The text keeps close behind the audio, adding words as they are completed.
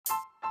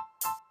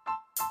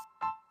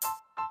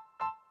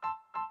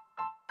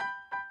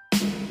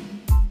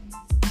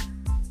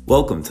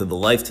Welcome to the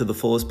Life to the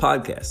Fullest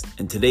podcast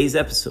and today's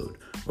episode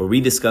where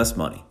we discuss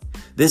money.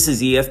 This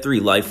is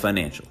EF3 Life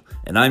Financial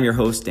and I'm your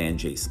host Dan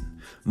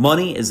Jason.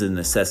 Money is a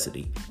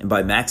necessity and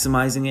by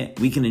maximizing it,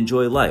 we can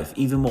enjoy life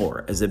even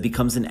more as it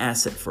becomes an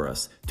asset for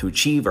us to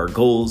achieve our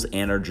goals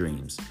and our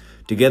dreams.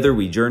 Together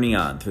we journey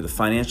on through the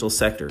financial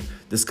sector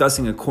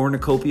discussing a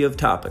cornucopia of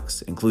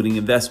topics including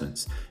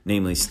investments,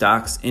 namely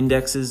stocks,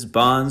 indexes,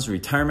 bonds,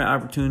 retirement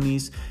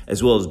opportunities,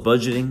 as well as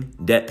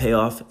budgeting, debt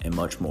payoff, and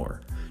much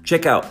more.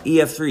 Check out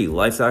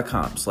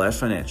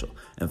ef3life.com/financial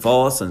and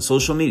follow us on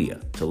social media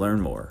to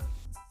learn more.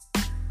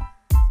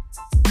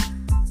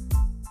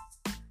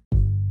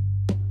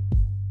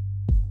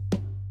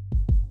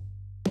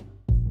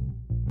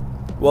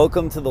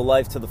 Welcome to the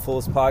Life to the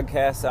Fullest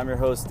podcast. I'm your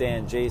host,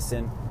 Dan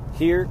Jason.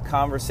 Here,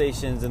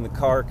 conversations in the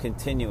car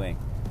continuing.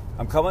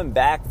 I'm coming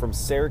back from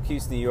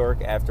Syracuse, New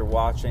York after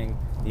watching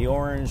the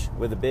Orange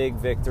with a big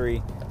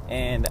victory,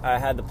 and I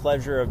had the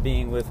pleasure of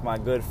being with my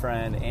good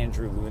friend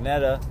Andrew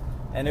Lunetta.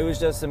 And it was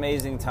just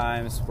amazing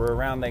times. We're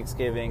around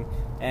Thanksgiving,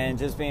 and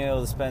just being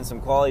able to spend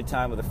some quality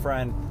time with a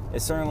friend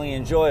is certainly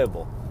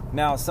enjoyable.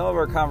 Now, some of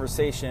our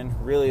conversation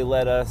really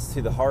led us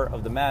to the heart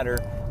of the matter,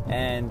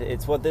 and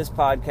it's what this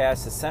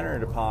podcast is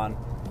centered upon,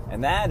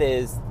 and that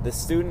is the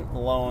student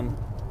loan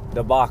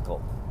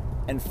debacle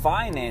and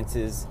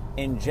finances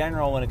in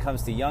general when it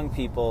comes to young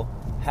people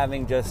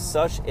having just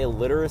such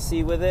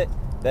illiteracy with it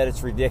that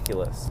it's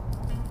ridiculous.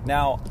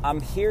 Now,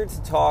 I'm here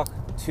to talk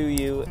to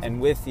you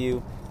and with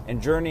you and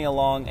journey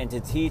along and to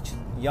teach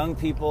young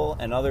people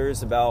and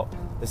others about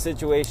the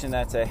situation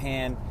that's at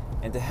hand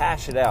and to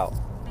hash it out,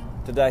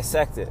 to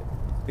dissect it,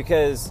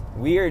 because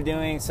we are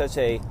doing such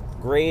a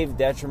grave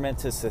detriment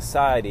to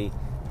society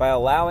by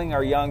allowing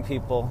our young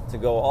people to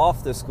go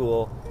off to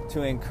school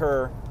to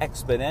incur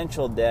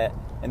exponential debt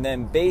and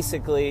then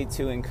basically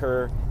to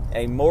incur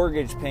a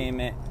mortgage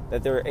payment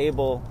that they're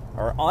able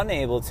or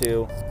unable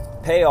to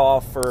pay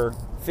off for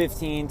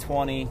 15,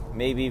 20,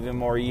 maybe even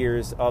more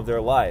years of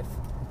their life.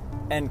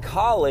 And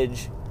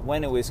college,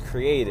 when it was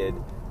created,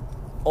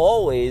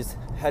 always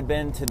had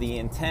been to the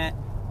intent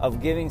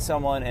of giving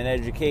someone an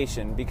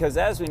education because,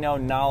 as we know,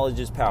 knowledge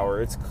is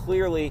power. It's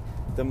clearly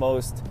the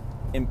most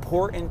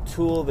important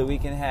tool that we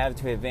can have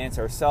to advance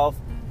ourselves,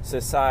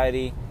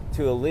 society,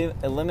 to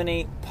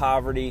eliminate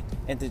poverty,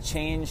 and to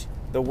change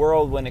the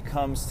world when it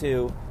comes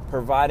to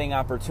providing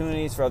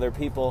opportunities for other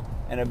people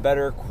and a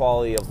better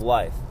quality of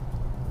life.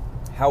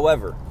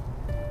 However,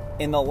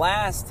 in the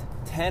last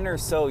 10 or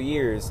so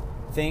years,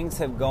 things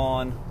have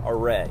gone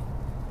awry.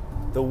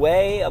 The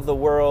way of the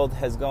world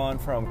has gone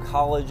from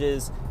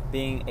colleges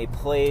being a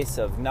place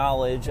of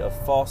knowledge, of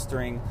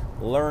fostering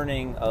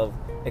learning, of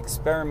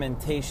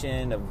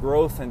experimentation, of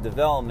growth and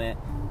development,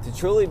 to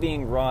truly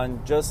being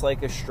run just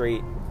like a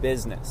straight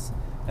business.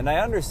 And I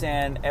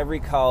understand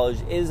every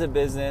college is a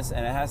business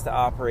and it has to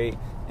operate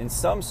in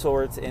some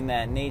sorts in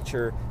that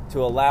nature to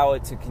allow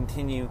it to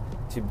continue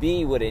to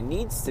be what it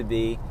needs to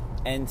be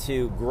and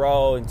to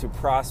grow and to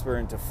prosper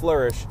and to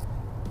flourish.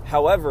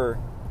 However,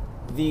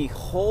 the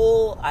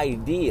whole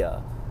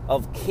idea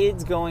of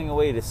kids going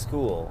away to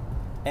school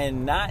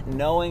and not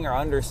knowing or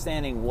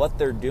understanding what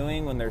they're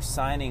doing when they're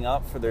signing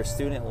up for their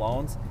student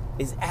loans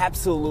is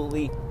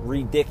absolutely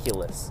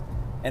ridiculous.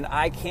 And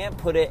I can't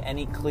put it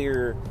any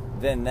clearer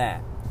than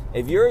that.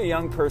 If you're a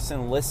young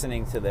person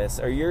listening to this,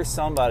 or you're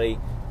somebody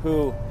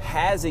who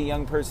has a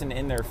young person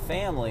in their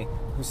family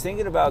who's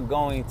thinking about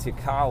going to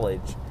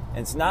college and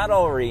it's not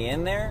already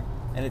in there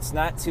and it's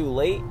not too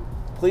late,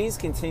 please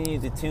continue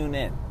to tune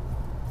in.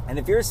 And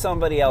if you're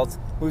somebody else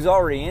who's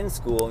already in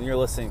school and you're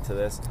listening to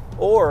this,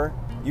 or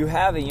you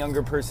have a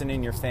younger person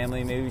in your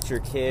family, maybe it's your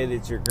kid,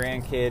 it's your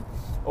grandkid,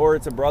 or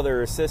it's a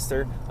brother or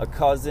sister, a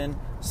cousin,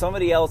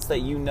 somebody else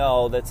that you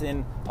know that's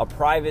in a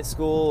private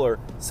school or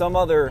some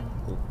other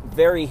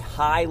very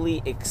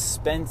highly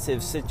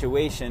expensive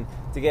situation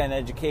to get an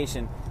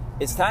education,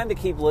 it's time to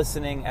keep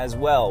listening as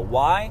well.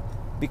 Why?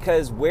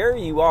 Because where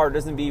you are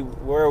doesn't be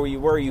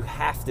where you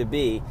have to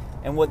be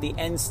and what the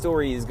end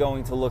story is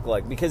going to look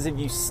like. Because if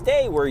you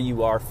stay where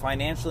you are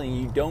financially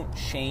and you don't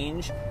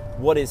change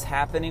what is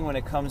happening when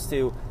it comes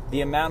to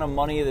the amount of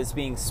money that's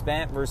being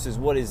spent versus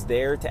what is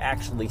there to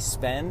actually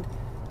spend,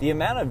 the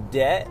amount of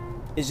debt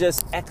is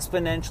just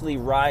exponentially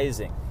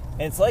rising.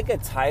 And it's like a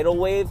tidal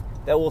wave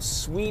that will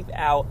sweep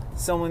out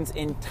someone's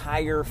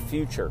entire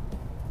future.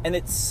 And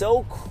it's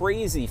so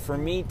crazy for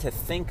me to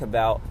think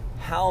about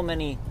how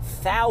many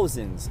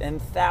thousands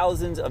and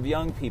thousands of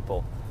young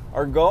people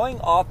are going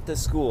off to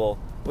school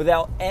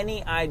without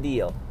any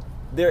idea.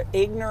 Their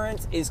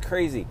ignorance is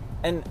crazy.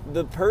 And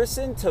the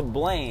person to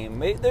blame,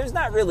 there's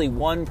not really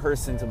one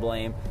person to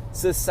blame,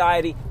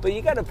 society, but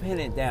you got to pin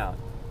it down.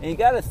 And you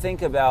got to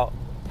think about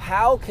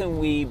how can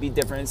we be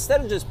different?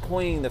 Instead of just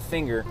pointing the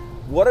finger,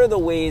 what are the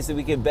ways that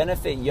we can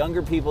benefit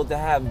younger people to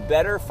have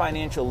better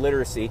financial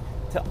literacy,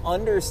 to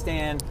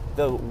understand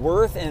the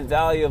worth and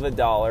value of a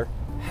dollar,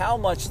 how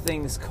much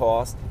things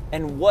cost,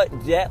 and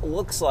what debt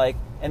looks like,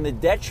 and the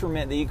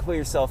detriment that you can put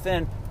yourself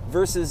in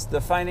versus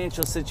the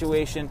financial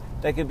situation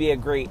that could be a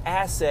great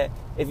asset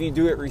if you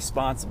do it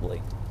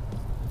responsibly.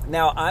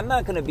 Now, I'm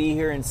not going to be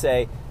here and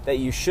say that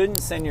you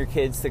shouldn't send your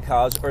kids to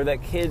college or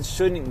that kids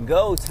shouldn't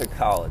go to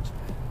college.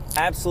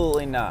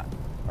 Absolutely not.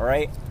 All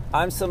right?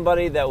 I'm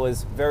somebody that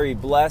was very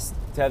blessed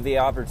to have the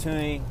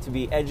opportunity to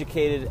be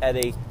educated at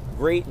a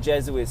great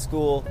Jesuit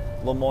school,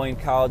 Lemoyne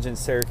College in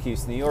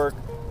Syracuse, New York,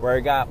 where I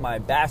got my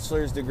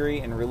bachelor's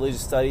degree in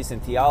religious studies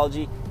and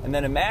theology and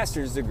then a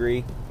master's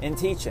degree in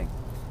teaching.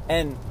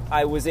 And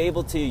I was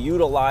able to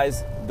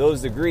utilize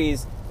those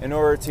degrees in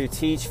order to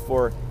teach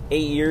for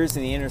 8 years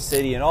in the inner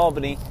city in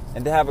Albany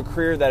and to have a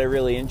career that I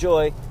really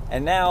enjoy.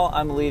 And now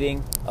I'm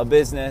leading a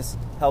business,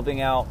 helping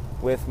out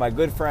with my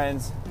good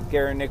friends,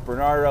 Gary and Nick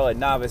Bernardo at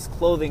Novice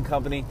Clothing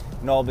Company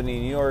in Albany,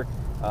 New York,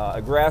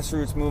 a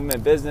grassroots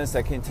movement business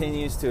that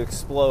continues to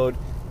explode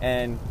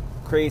and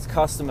creates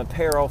custom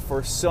apparel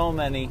for so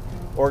many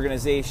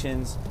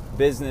organizations,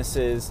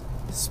 businesses,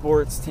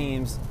 sports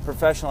teams,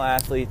 professional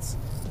athletes.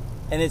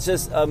 And it's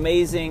just an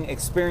amazing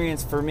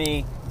experience for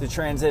me to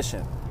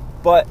transition.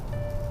 But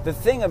the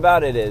thing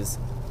about it is,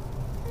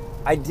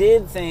 I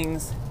did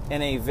things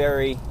in a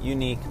very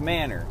unique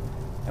manner.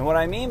 And what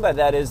I mean by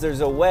that is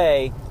there's a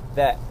way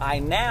that I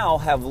now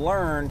have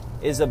learned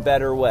is a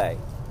better way.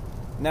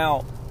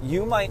 Now,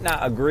 you might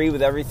not agree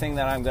with everything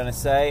that I'm going to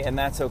say, and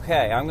that's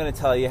okay. I'm going to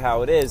tell you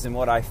how it is and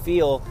what I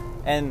feel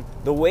and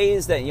the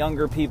ways that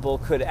younger people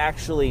could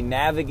actually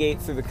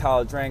navigate through the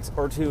college ranks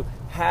or to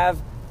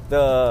have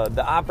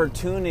the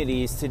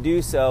opportunities to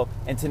do so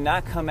and to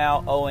not come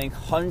out owing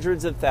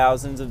hundreds of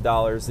thousands of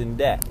dollars in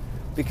debt.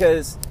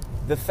 Because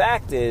the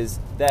fact is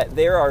that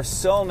there are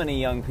so many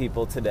young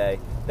people today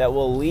that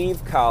will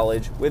leave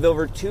college with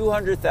over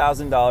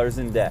 $200,000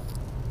 in debt.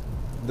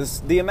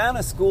 The amount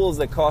of schools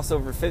that cost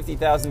over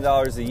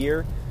 $50,000 a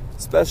year,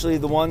 especially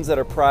the ones that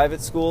are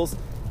private schools,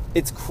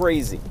 it's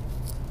crazy.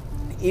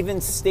 Even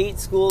state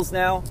schools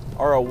now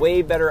are a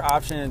way better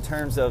option in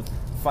terms of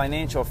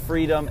financial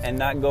freedom and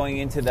not going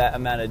into that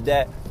amount of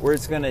debt where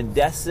it's going to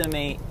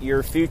decimate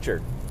your future.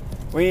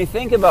 When you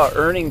think about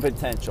earning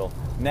potential,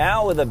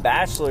 now with a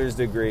bachelor's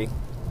degree,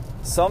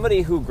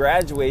 somebody who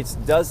graduates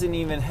doesn't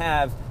even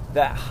have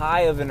that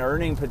high of an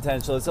earning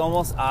potential. It's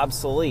almost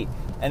obsolete.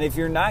 And if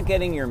you're not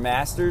getting your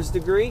master's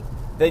degree,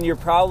 then you're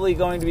probably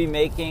going to be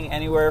making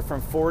anywhere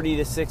from $40,000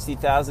 to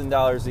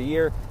 $60,000 a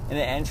year in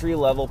an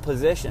entry-level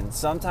position,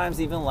 sometimes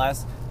even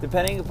less,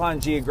 depending upon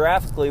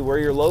geographically where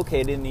you're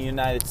located in the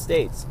United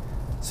States.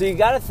 So you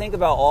got to think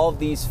about all of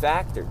these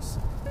factors.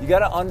 You got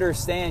to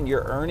understand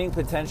your earning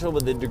potential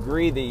with the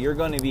degree that you're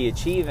going to be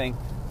achieving,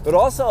 but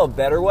also a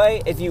better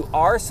way, if you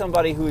are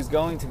somebody who is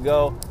going to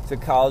go to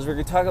college, we're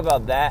going to talk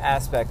about that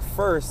aspect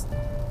first,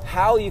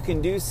 how you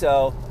can do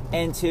so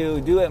and to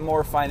do it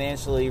more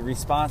financially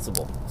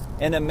responsible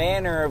in a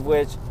manner of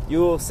which you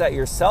will set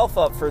yourself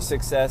up for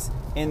success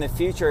in the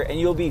future, and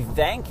you'll be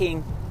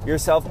thanking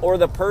yourself or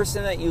the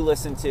person that you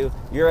listen to,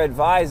 your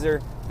advisor,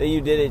 that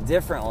you did it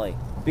differently.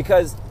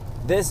 Because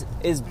this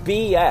is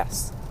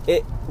BS.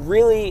 It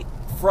really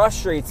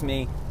frustrates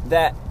me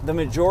that the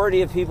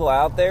majority of people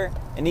out there,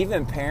 and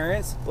even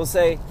parents, will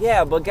say,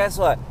 yeah, but guess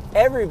what?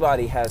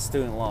 Everybody has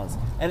student loans,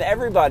 and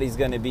everybody's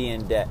going to be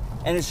in debt,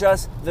 and it's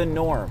just the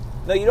norm.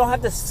 No, you don't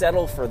have to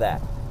settle for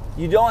that.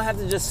 You don't have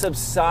to just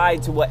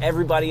subside to what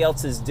everybody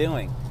else is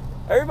doing.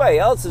 Everybody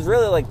else is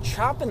really like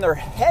chopping their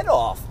head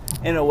off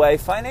in a way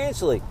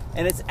financially,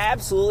 and it's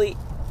absolutely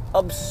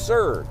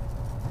absurd.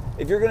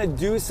 If you're going to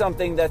do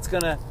something that's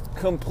going to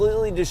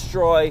completely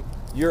destroy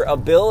your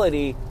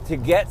ability to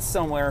get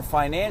somewhere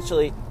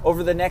financially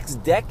over the next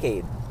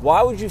decade,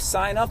 why would you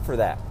sign up for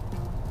that?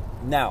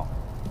 Now,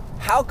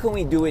 how can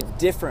we do it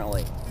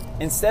differently?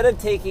 Instead of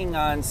taking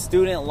on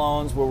student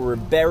loans where we're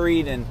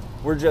buried and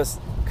we're just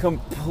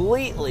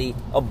completely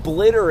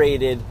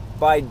obliterated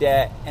by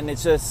debt, and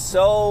it's just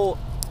so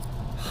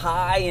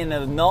high in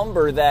a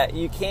number that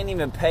you can't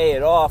even pay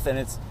it off, and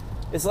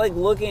it's like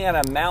looking at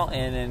a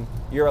mountain and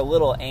you're a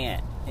little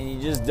ant and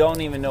you just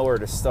don't even know where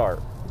to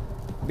start.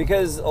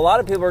 Because a lot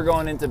of people are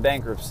going into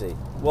bankruptcy.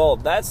 Well,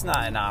 that's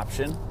not an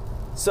option.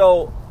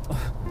 So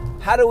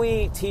how do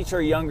we teach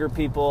our younger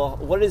people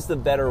what is the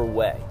better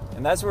way?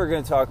 And that's what we're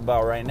going to talk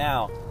about right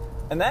now.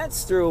 And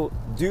that's through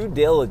due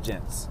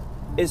diligence.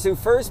 Is through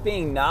first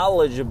being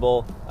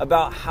knowledgeable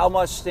about how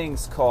much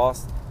things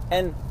cost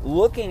and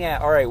looking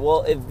at, all right,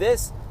 well, if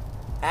this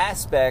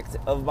aspect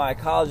of my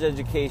college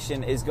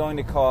education is going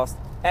to cost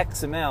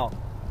X amount,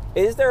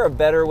 is there a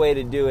better way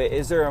to do it?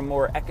 Is there a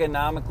more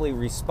economically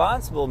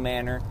responsible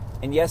manner?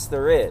 And yes,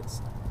 there is.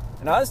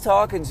 And I was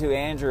talking to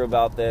Andrew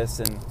about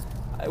this, and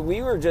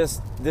we were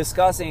just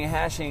discussing,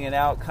 hashing it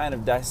out, kind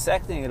of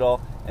dissecting it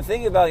all, and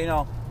thinking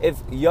about, if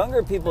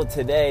younger people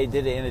today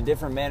did it in a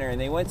different manner and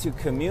they went to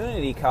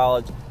community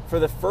college for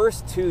the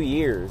first 2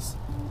 years,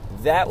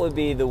 that would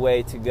be the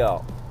way to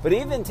go. But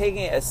even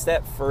taking it a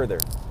step further,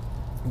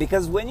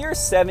 because when you're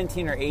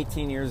 17 or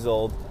 18 years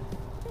old,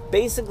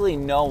 basically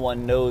no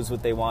one knows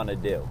what they want to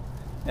do.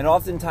 And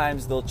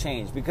oftentimes they'll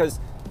change because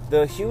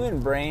the human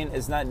brain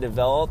is not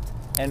developed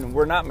and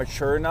we're not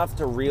mature enough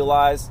to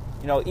realize,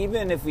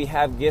 even if we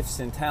have gifts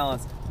and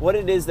talents, what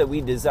it is that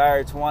we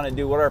desire to want to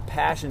do, what our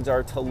passions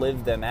are to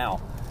live them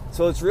out.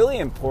 So it's really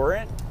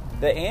important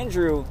that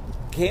Andrew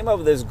came up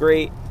with this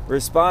great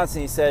response,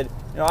 and he said,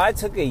 I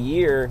took a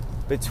year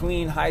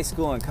between high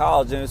school and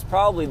college, and it was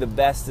probably the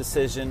best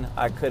decision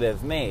I could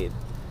have made.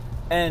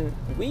 And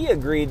we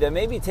agreed that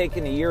maybe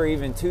taking a year or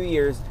even 2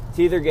 years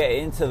to either get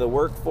into the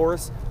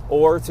workforce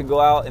or to go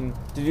out and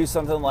to do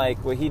something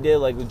like what he did,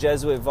 like the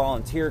Jesuit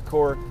Volunteer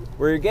Corps,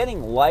 where you're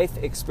getting life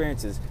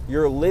experiences.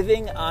 You're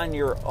living on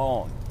your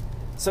own.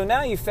 So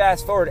now you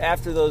fast forward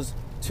after those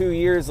 2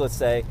 years, let's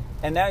say,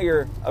 and now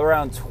you're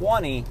around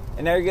 20,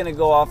 and now you're going to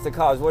go off to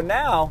college. Well,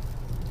 now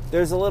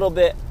there's a little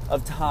bit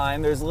of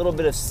time, there's a little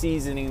bit of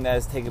seasoning that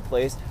has taken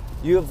place.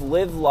 You have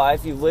lived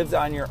life, you've lived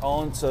on your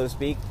own, so to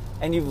speak,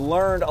 and you've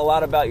learned a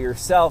lot about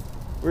yourself.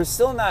 We're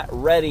still not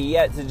ready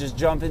yet to just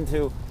jump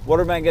into what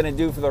am I going to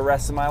do for the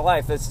rest of my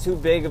life. That's too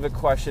big of a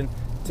question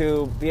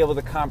to be able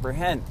to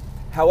comprehend.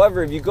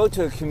 However, if you go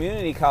to a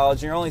community college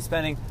and you're only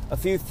spending a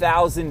few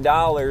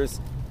 $1,000s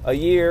a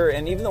year,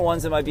 and even the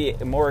ones that might be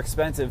more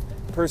expensive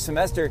per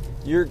semester,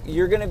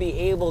 you're going to be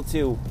able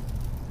to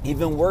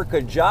even work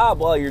a job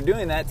while you're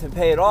doing that to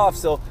pay it off.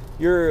 So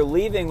you're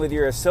leaving with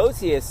your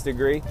associate's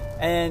degree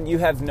and you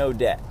have no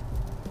debt.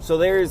 So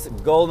there's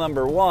goal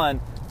number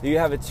one. You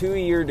have a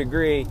 2-year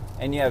degree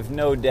and you have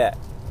no debt.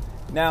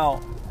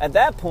 Now, at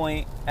that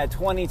point, at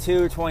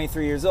 22 or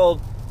 23 years old,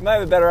 you might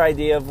have a better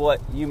idea of what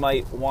you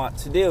might want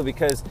to do,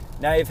 because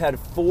now you've had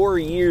 4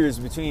 years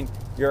between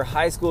your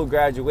high school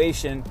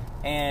graduation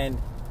and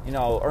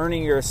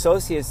earning your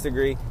associate's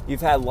degree.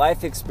 You've had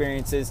life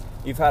experiences,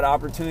 you've had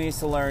opportunities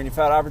to learn, you've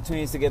had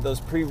opportunities to get those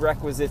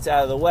prerequisites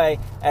out of the way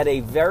at a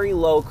very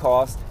low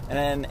cost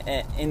and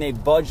in a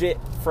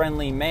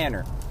budget-friendly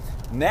manner.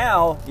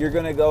 Now you're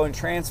going to go and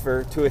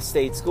transfer to a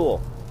state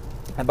school.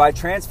 And by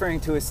transferring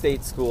to a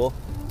state school,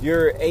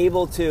 you're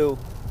able to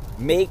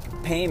make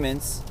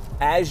payments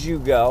as you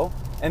go.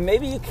 And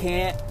maybe you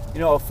can't,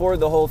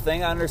 afford the whole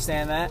thing. I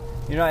understand that.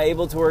 You're not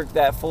able to work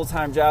that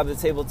full-time job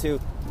that's able to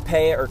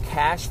pay it or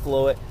cash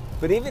flow it.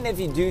 But even if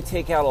you do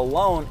take out a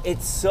loan,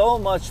 it's so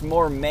much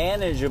more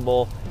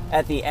manageable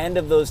at the end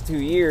of those 2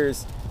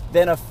 years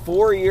than a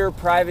 4-year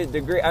private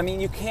degree. I mean,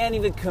 you can't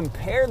even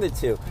compare the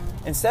two.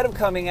 Instead of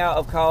coming out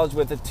of college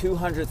with a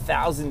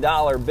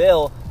 $200,000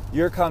 bill,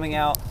 you're coming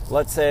out,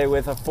 let's say,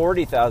 with a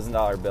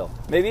 $40,000 bill,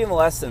 maybe even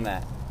less than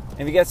that.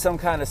 If you get some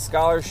kind of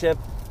scholarship,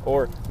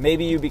 or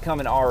maybe you become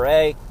an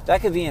RA,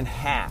 that could be in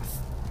half.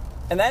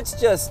 And that's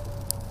just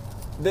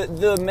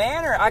the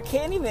manner, I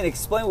can't even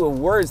explain with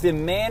words, the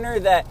manner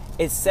that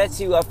it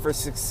sets you up for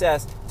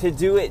success to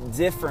do it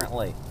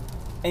differently.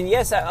 And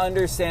yes, I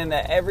understand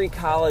that every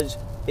college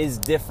is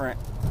different.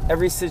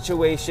 Every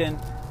situation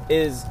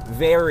is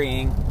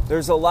varying.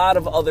 There's a lot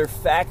of other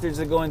factors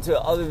that go into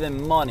it other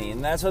than money.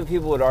 And that's what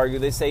people would argue.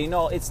 They say,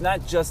 it's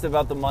not just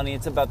about the money,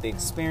 it's about the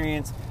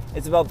experience.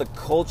 It's about the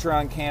culture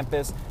on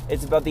campus.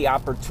 It's about the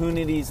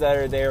opportunities that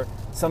are there.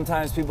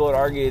 Sometimes people would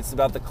argue it's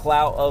about the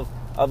clout of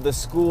the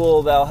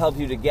school that'll help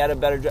you to get a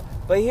better job.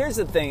 But here's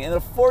the thing, in a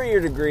 4-year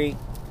degree,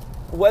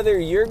 whether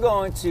you're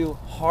going to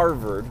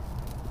Harvard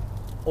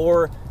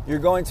or you're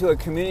going to a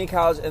community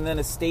college and then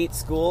a state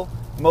school,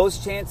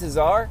 most chances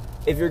are,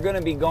 if you're going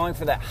to be going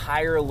for that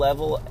higher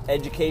level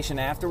education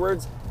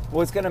afterwards,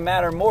 what's going to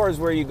matter more is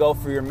where you go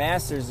for your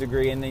master's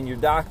degree and then your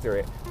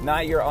doctorate,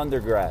 not your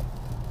undergrad.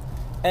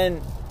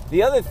 And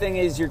the other thing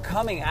is you're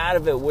coming out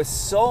of it with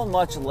so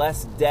much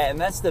less debt,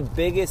 and that's the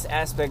biggest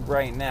aspect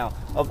right now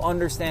of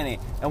understanding.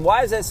 And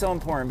why is that so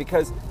important?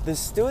 Because the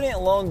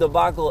student loan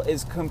debacle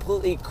is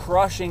completely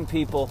crushing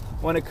people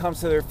when it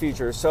comes to their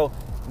future. So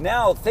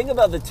now think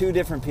about the two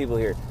different people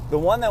here. The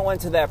one that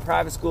went to that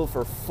private school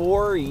for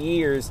 4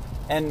 years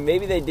and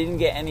maybe they didn't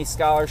get any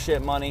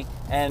scholarship money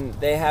and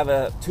they have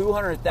a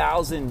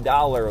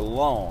 $200,000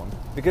 loan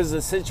because of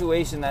the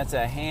situation that's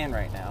at hand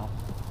right now.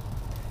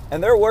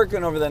 And they're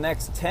working over the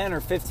next 10 or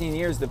 15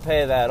 years to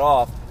pay that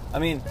off. I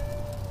mean,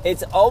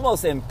 it's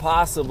almost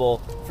impossible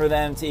for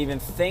them to even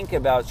think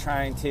about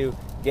trying to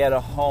get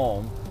a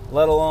home,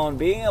 let alone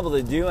being able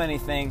to do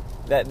anything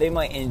that they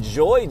might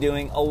enjoy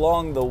doing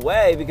along the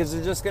way, because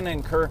they're just going to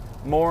incur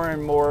more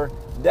and more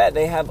debt.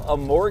 They have a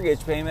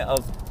mortgage payment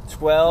of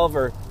 $1,200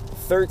 or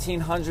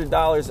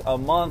 $1,300 a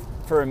month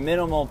for a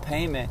minimal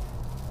payment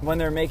when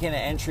they're making an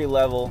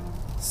entry-level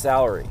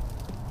salary.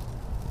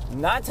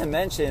 Not to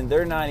mention,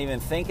 they're not even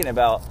thinking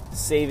about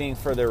saving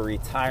for their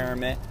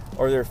retirement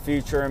or their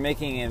future or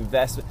making an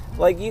investment.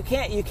 Like, you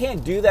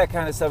can't do that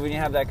kind of stuff when you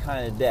have that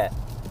kind of debt.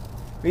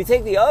 But you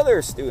take the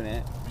other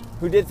student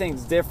who did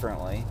things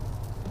differently,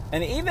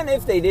 and even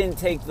if they didn't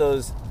take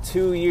those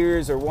 2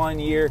 years or 1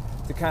 year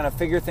to kind of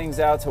figure things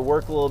out, to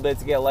work a little bit,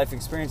 to get life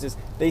experiences,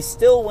 they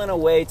still went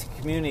away to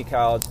community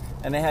college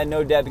and they had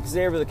no debt because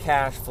they were able to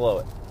cash flow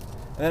it.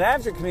 And then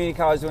after community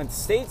college, they went to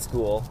state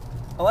school.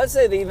 And let's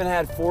say they even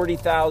had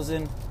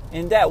 $40,000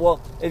 in debt.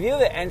 Well, if you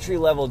have an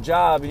entry-level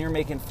job and you're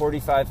making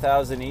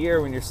 $45,000 a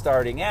year when you're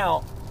starting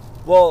out,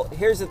 well,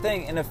 here's the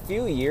thing. In a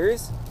few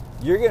years,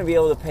 you're going to be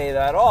able to pay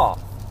that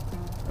off.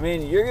 I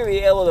mean, you're going to be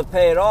able to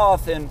pay it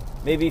off in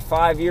maybe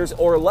 5 years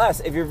or less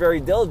if you're very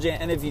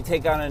diligent, and if you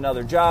take on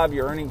another job,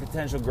 your earning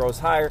potential grows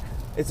higher.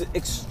 It's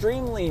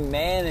extremely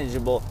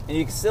manageable, and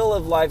you can still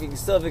live life, you can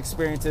still have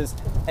experiences,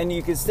 and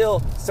you can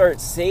still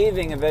start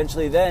saving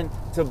eventually then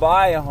to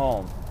buy a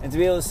home and to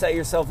be able to set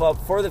yourself up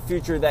for the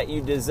future that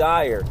you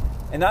desire,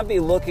 and not be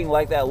looking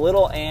like that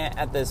little ant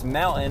at this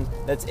mountain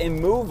that's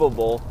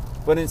immovable,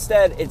 but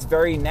instead it's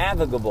very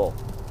navigable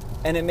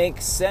and it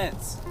makes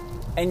sense.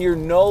 And you're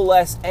no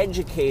less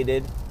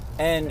educated,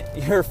 and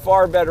you're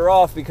far better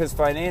off because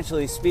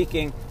financially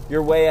speaking,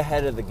 you're way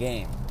ahead of the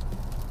game.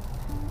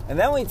 And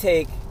then we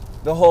take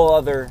the whole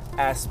other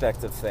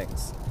aspect of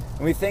things.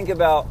 And we think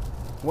about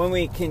when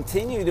we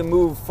continue to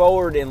move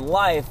forward in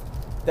life,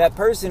 that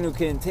person who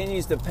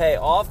continues to pay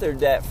off their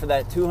debt for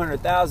that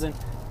 $200,000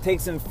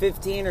 takes them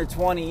 15 or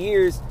 20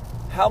 years,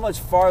 how much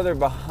farther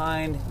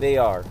behind they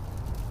are.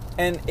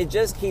 And it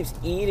just keeps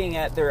eating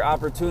at their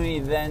opportunity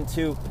then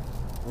to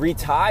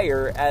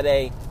retire at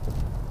a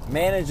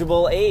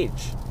manageable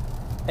age.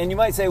 And you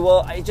might say,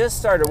 well, I just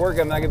started work,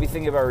 I'm not going to be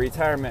thinking about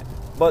retirement.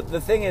 But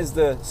the thing is,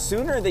 the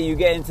sooner that you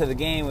get into the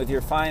game with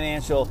your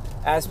financial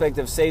aspect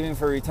of saving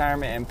for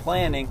retirement and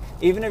planning,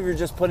 even if you're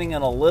just putting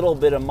in a little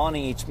bit of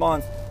money each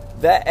month,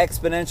 that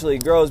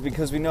exponentially grows,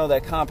 because we know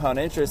that compound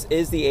interest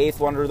is the eighth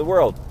wonder of the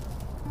world.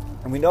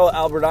 And we know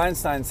Albert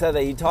Einstein said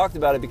that. He talked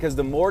about it because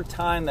the more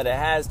time that it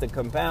has to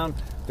compound,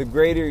 the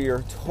greater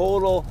your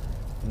total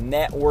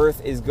net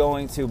worth is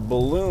going to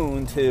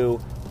balloon to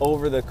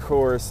over the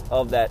course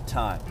of that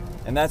time.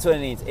 And that's what it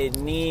needs. It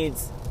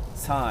needs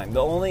time.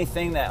 The only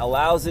thing that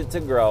allows it to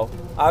grow,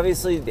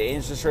 obviously the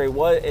interest rate,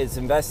 what it's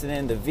invested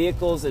in, the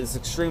vehicles is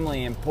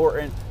extremely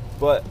important,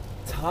 but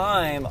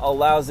time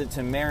allows it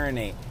to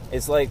marinate.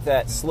 It's like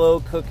that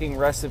slow cooking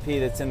recipe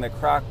that's in the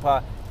crock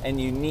pot,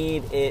 and you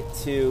need it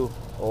to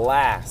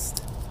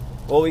last.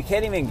 Well, we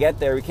can't even get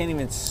there. We can't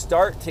even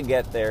start to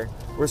get there.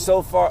 We're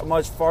so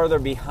much farther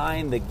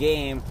behind the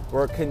game.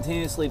 We're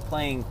continuously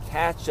playing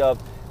catch up.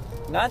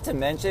 Not to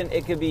mention,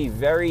 it could be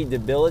very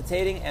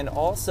debilitating and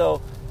also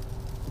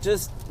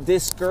just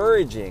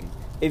discouraging.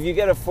 If you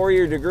get a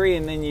 4-year degree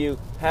and then you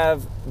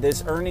have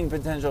this earning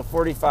potential of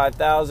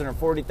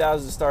 $45,000 or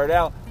 $40,000 to start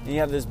out, and you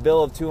have this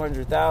bill of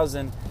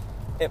 $200,000,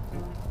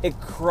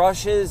 it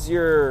crushes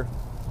your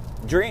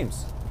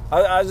dreams.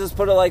 I'll just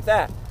put it like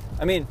that.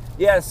 I mean,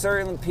 yeah,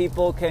 certain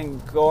people can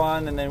go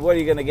on, and then what, are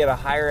you going to get a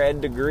higher ed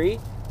degree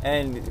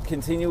and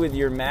continue with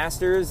your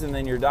master's and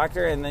then your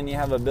doctorate, and then you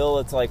have a bill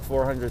that's like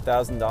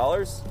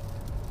 $400,000?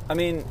 I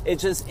mean,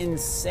 it's just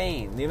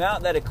insane, the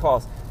amount that it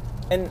costs.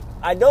 And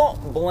I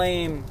don't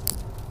blame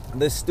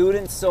the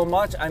students so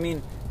much. I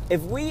mean,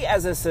 if we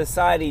as a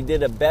society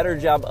did a better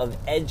job of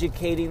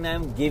educating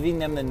them, giving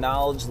them the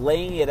knowledge,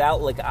 laying it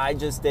out like I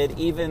just did,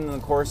 even in the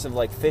course of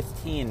like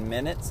 15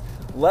 minutes,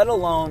 let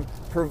alone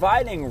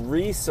providing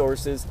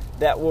resources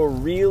that will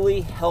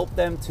really help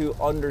them to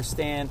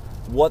understand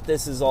what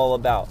this is all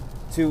about,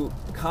 to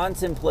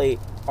contemplate,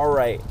 all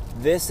right,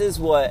 this is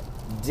what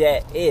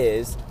debt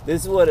is,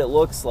 this is what it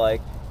looks like,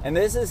 and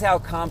this is how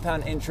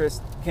compound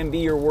interest can be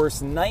your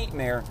worst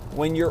nightmare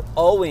when you're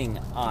owing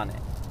on it.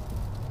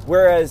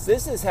 Whereas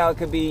this is how it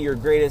could be your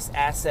greatest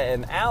asset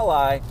and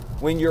ally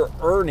when you're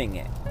earning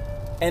it.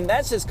 And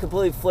that's just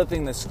completely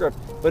flipping the script.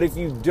 But if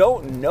you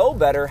don't know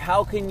better,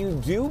 how can you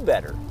do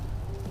better?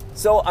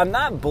 So I'm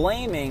not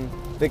blaming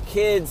the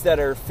kids that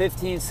are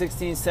 15,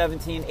 16,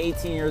 17,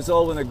 18 years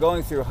old when they're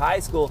going through high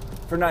school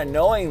for not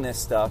knowing this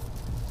stuff.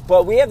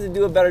 But we have to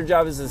do a better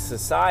job as a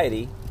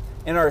society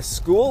in our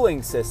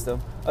schooling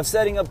system of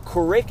setting up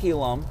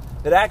curriculum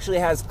that actually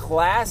has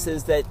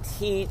classes that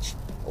teach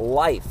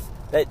life,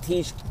 that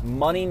teach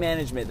money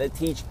management, that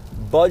teach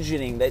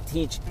budgeting, that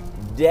teach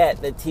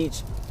debt, that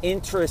teach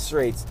interest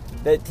rates,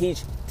 that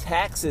teach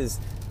taxes.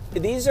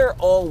 These are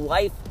all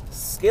life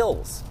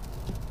skills.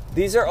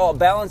 These are all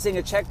balancing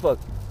a checkbook.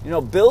 You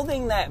know,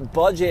 building that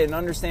budget and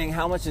understanding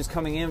how much is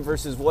coming in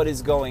versus what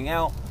is going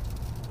out,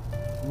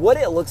 what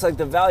it looks like,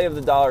 the value of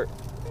the dollar,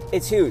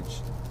 it's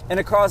huge. And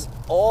across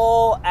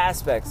all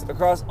aspects,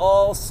 across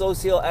all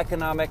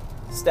socioeconomic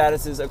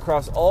statuses,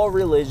 across all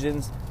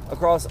religions,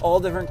 across all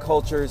different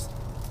cultures,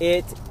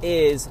 it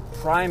is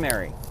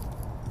primary.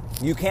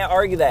 You can't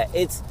argue that.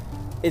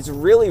 It's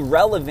really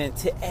relevant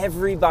to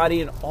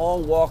everybody in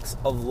all walks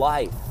of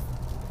life.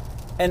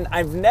 And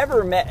I've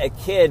never met a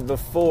kid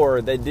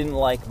before that didn't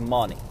like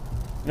money.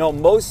 You know,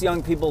 most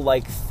young people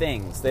like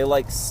things. They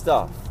like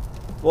stuff.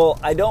 Well,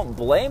 I don't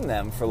blame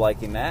them for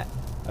liking that.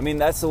 I mean,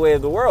 that's the way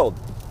of the world.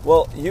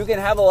 Well, you can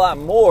have a lot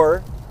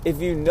more if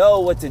you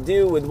know what to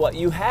do with what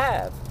you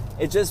have.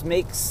 It just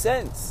makes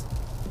sense.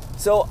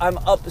 So I'm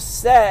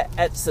upset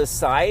at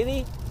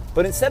society,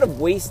 but instead of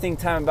wasting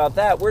time about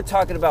that, we're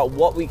talking about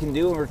what we can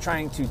do, and we're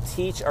trying to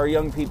teach our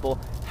young people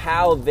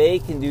how they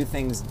can do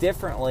things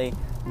differently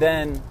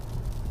than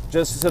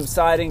just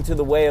subsiding to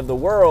the way of the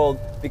world,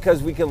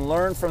 because we can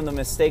learn from the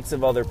mistakes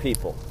of other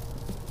people.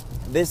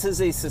 This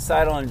is a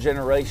societal and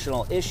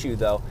generational issue,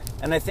 though,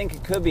 and I think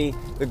it could be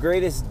the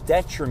greatest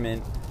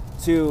detriment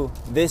to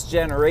this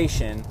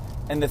generation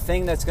and the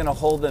thing that's going to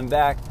hold them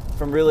back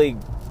from really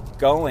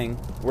going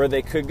where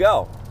they could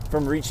go,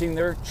 from reaching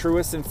their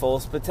truest and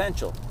fullest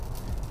potential.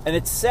 And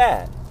it's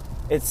sad.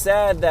 It's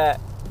sad that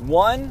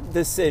one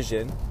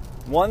decision,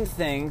 one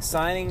thing,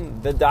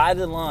 signing the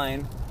dotted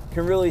line,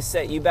 can really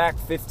set you back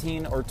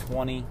 15 or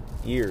 20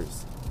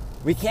 years.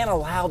 We can't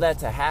allow that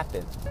to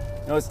happen.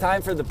 It's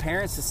time for the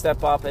parents to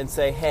step up and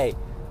say, hey,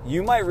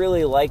 you might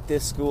really like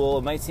this school.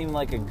 It might seem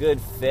like a good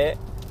fit,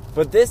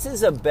 but this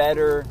is a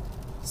better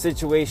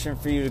situation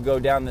for you to go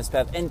down this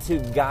path, and to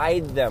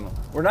guide them.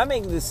 We're not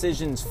making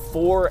decisions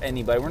for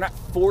anybody. We're not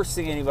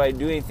forcing anybody to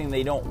do anything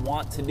they don't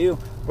want to do,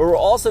 but we're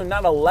also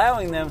not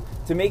allowing them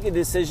to make a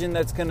decision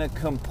that's going to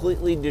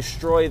completely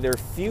destroy their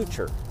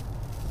future.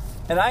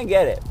 And I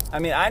get it. I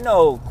mean, I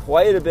know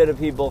quite a bit of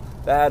people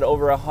that had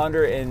over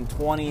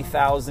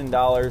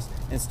 $120,000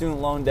 in student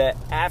loan debt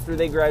after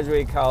they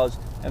graduated college,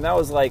 and that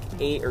was like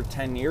 8 or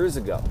 10 years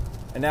ago.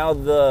 And now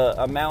the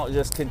amount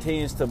just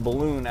continues to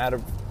balloon out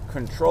of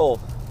control.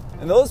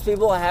 And those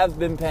people have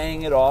been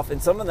paying it off,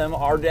 and some of them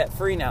are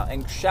debt-free now.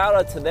 And shout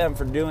out to them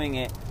for doing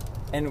it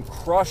and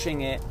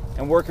crushing it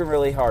and working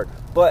really hard.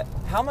 But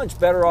how much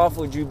better off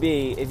would you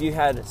be if you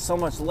had so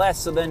much less,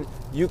 so then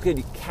you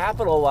could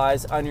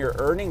capitalize on your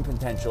earning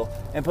potential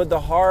and put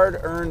the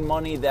hard-earned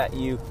money that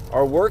you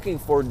are working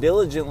for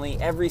diligently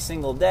every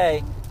single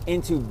day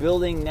into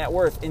building net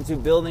worth, into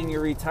building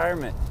your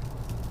retirement?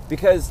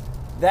 Because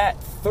that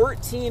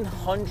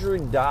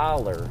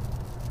 $1,300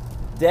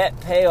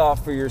 debt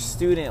payoff for your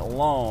student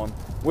loan,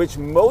 which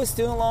most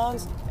student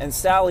loans and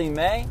Sallie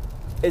Mae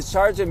is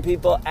charging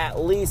people at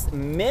least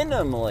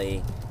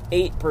minimally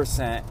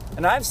 8%,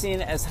 and I've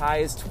seen it as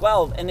high as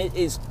 12%, and it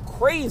is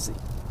crazy.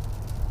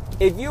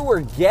 If you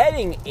were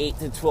getting 8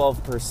 to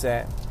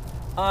 12%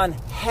 on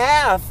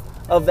half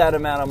of that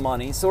amount of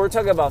money, so we're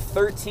talking about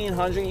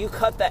 $1,300, you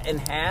cut that in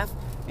half,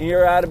 and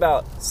you're at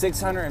about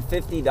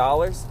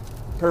 $650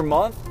 per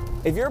month.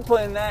 If you're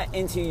putting that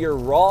into your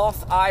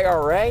Roth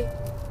IRA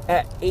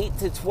at 8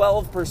 to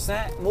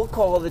 12%, we'll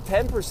call it a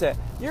 10%,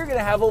 you're going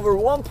to have over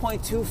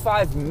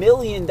 $1.25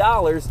 million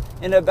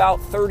in about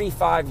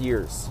 35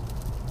 years.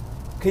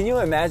 Can you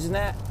imagine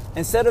that?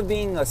 Instead of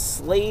being a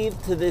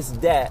slave to this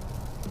debt,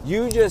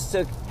 you just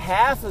took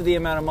half of the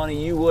amount of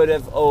money you would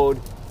have owed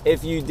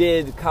if you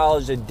did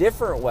college a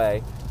different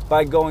way,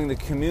 by going the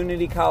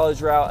community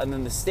college route and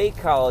then the state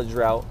college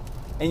route,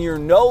 and you're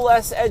no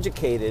less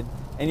educated,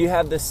 and you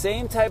have the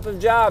same type of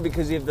job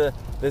because you have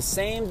the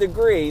same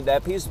degree,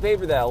 that piece of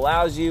paper that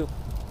allows you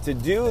to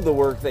do the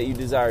work that you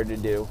desire to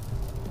do.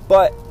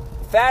 But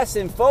fast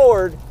and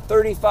forward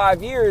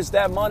 35 years,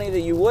 that money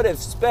that you would have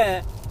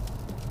spent,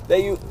 that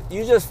you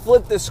just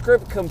flipped the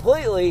script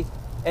completely,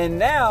 and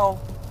now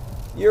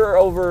you're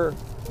over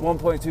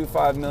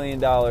 $1.25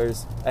 million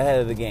ahead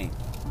of the game.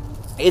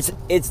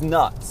 It's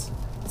nuts.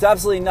 It's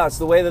absolutely nuts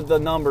the way that the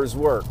numbers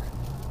work.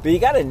 But you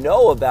got to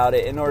know about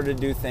it in order to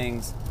do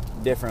things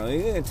differently.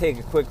 We're going to take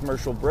a quick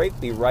commercial break.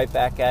 Be right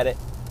back at it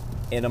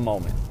in a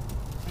moment.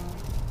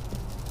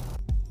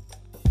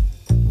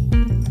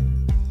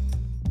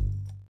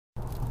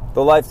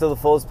 The Life to the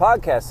Fullest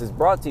podcast is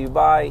brought to you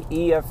by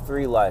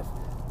EF3 Life,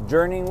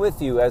 journeying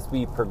with you as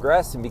we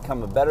progress and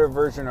become a better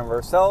version of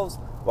ourselves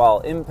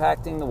while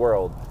impacting the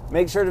world.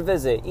 Make sure to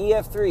visit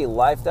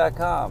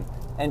ef3life.com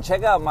and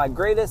check out my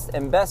greatest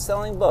and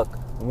best-selling book,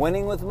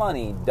 Winning with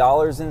Money,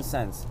 Dollars and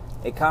Cents,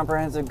 a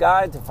comprehensive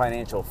guide to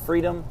financial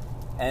freedom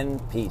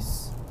and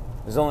peace.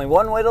 There's only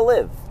one way to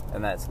live,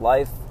 and that's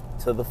life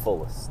to the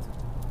fullest.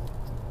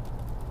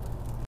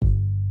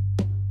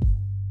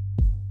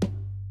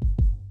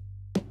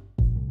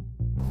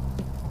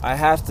 I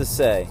have to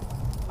say,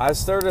 I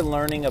started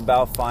learning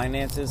about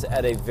finances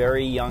at a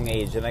very young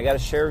age, and I got to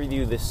share with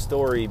you this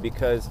story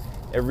because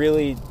it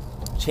really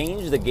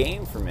changed the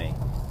game for me.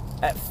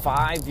 At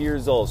 5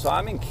 years old, so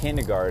I'm in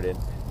kindergarten,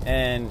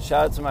 and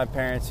shout out to my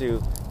parents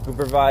who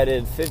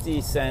provided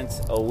 50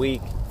 cents a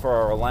week for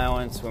our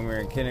allowance when we were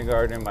in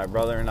kindergarten, my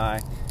brother and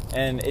I,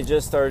 and it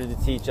just started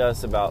to teach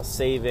us about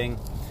saving.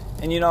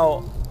 And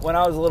when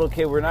I was a little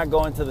kid, we're not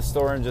going to the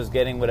store and just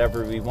getting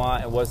whatever we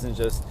want. It wasn't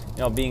just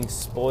being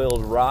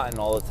spoiled rotten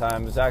all the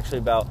time. It was actually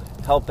about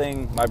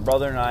helping my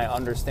brother and I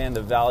understand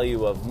the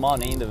value of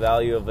money, the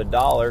value of a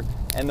dollar,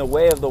 and the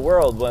way of the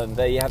world,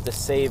 that you have to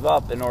save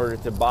up in order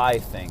to buy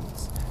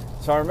things.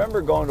 So I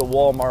remember going to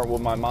Walmart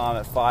with my mom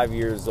at 5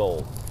 years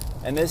old.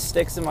 And this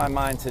sticks in my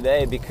mind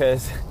today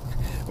because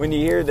when you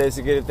hear this,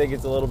 you're going to think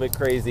it's a little bit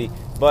crazy,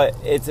 but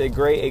it's a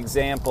great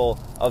example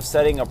of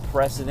setting a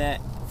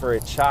precedent for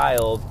a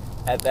child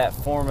at that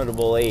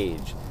formidable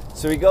age.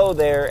 So we go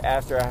there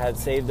after I had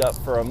saved up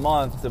for a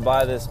month to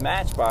buy this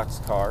Matchbox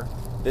car,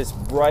 this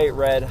bright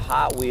red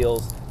Hot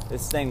Wheels.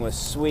 This thing was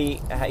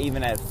sweet. It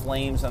even had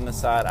flames on the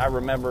side. I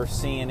remember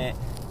seeing it,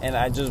 and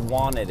I just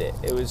wanted it.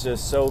 It was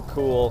just so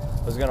cool.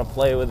 I was going to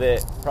play with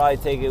it, probably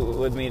take it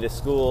with me to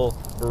school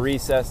for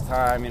recess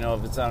time.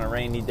 If it's on a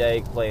rainy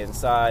day, play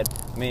inside.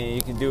 I mean,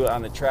 you can do it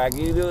on the track.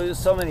 You can do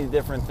so many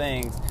different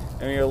things.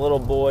 And when you're a little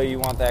boy, you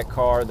want that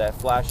car, that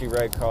flashy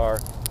red car,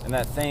 and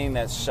that thing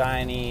that's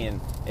shiny and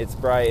it's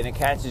bright, and it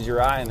catches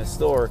your eye in the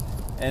store.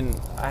 And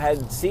I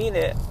had seen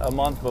it a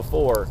month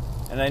before,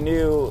 and I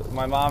knew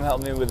my mom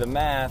helped me with the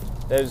math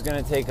that it was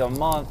going to take a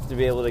month to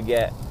be able to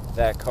get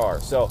that car.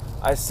 So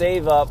I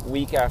save up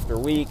week after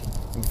week,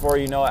 and before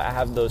you know it, I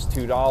have those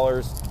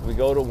 $2. We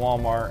go to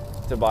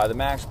Walmart to buy the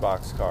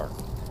Matchbox car.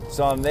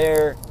 So I'm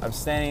there, I'm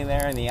standing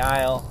there in the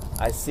aisle,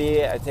 I see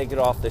it, I take it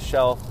off the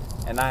shelf,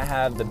 and I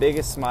have the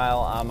biggest smile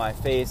on my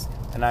face,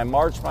 and I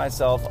march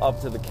myself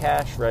up to the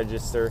cash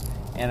register,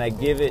 and I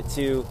give it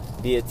to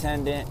the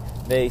attendant.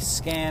 They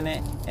scan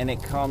it, and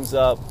it comes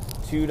up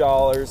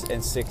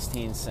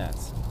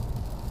 $2.16.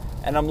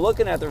 And I'm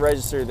looking at the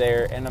register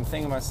there, and I'm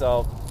thinking to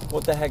myself,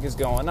 what the heck is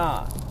going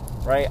on,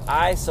 right?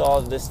 I saw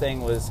this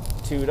thing was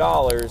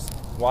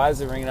 $2. Why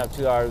is it ringing up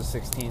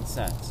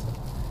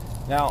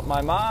 $2.16? Now,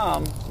 my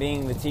mom,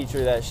 being the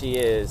teacher that she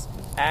is,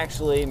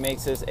 actually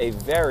makes this a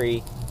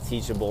very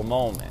teachable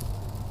moment.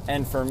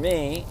 And for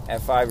me,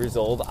 at 5 years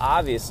old,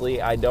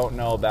 obviously I don't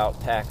know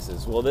about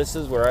taxes. Well, this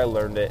is where I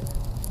learned it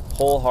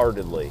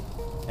wholeheartedly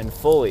and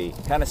fully.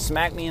 Kind of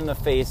smacked me in the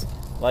face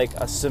like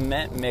a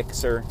cement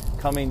mixer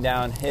coming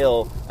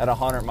downhill at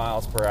 100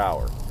 miles per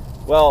hour.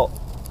 Well,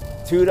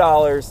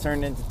 $2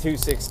 turned into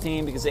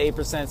 $2.16 because of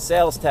 8%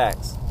 sales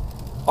tax.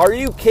 Are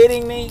you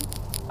kidding me?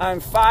 I'm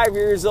 5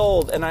 years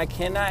old and I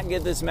cannot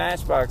get this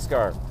Matchbox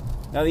car.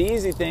 Now, the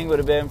easy thing would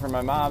have been for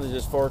my mom to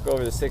just fork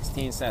over the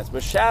 16 cents.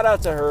 But shout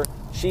out to her,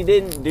 she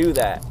didn't do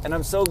that. And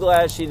I'm so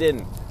glad she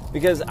didn't,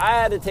 because I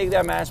had to take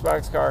that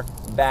Matchbox car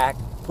back,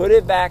 put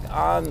it back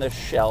on the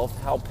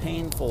shelf. How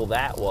painful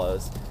that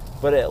was.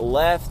 But it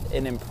left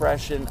an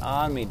impression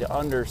on me to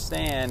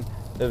understand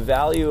the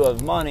value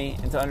of money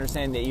and to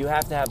understand that you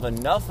have to have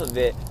enough of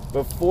it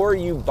before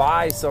you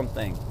buy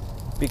something.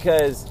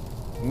 Because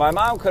my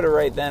mom could have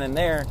right then and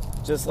there,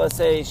 just let's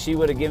say she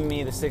would have given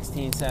me the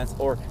 16 cents,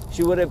 or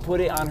she would have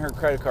put it on her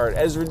credit card.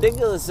 As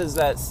ridiculous as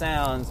that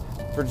sounds,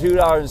 for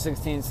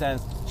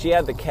 $2.16, she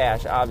had the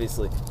cash,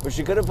 obviously. But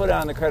she could have put it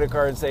on the credit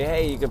card and say,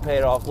 hey, you can pay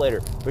it off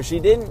later. But she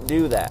didn't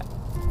do that.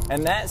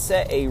 And that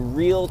set a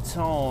real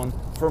tone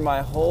for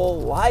my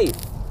whole life.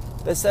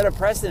 That set a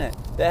precedent.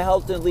 That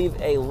helped to leave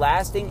a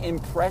lasting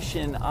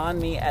impression on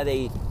me at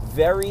a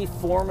very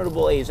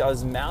formidable age. I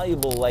was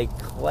malleable like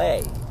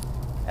clay,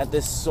 at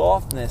this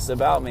softness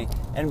about me.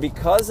 And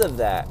because of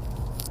that,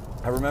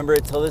 I remember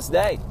it till this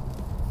day.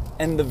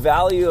 And the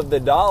value of the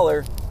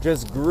dollar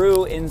just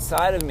grew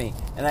inside of me.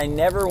 And I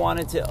never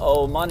wanted to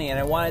owe money, and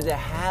I wanted to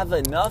have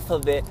enough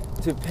of it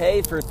to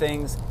pay for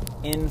things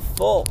in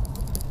full.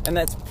 And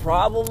that's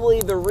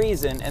probably the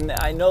reason, and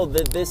I know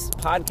that this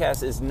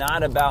podcast is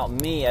not about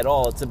me at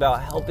all. It's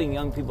about helping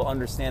young people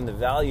understand the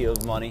value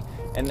of money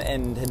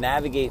and to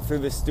navigate through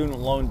the student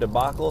loan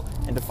debacle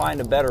and to find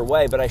a better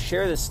way. But I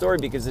share this story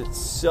because it's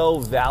so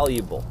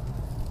valuable,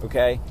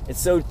 okay? It's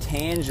so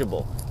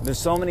tangible. There's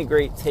so many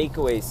great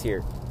takeaways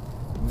here.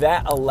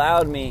 That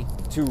allowed me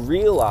to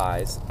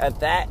realize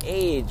at that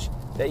age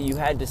that you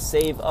had to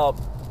save up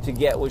to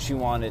get what you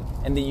wanted,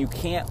 and that you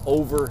can't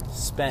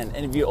overspend.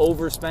 And if you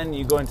overspend and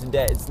you go into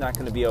debt, it's not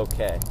going to be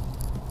okay.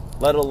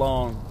 Let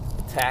alone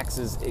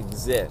taxes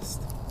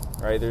exist,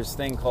 right? There's a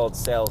thing called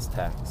sales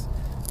tax.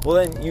 Well,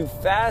 then you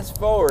fast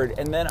forward,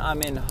 and then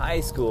I'm in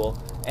high school,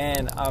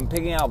 and I'm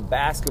picking out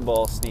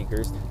basketball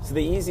sneakers. So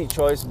the easy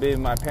choice would be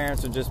my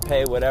parents would just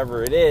pay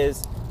whatever it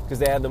is because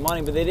they had the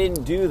money, but they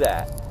didn't do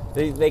that.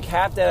 They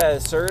capped it at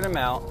a certain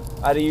amount.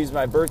 I had to use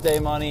my birthday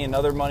money and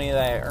other money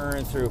that I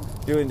earned through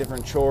doing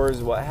different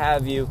chores, what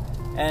have you,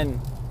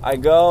 and I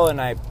go and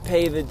I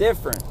pay the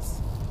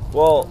difference.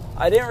 Well,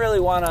 I didn't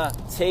really want to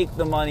take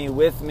the money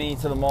with me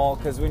to the mall,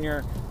 because when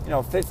you're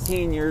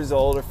 15 years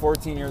old or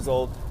 14 years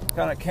old,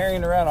 kind of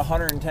carrying around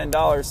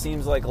 $110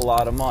 seems like a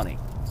lot of money.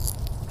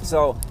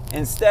 So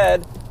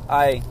instead,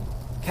 I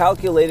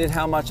calculated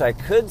how much I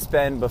could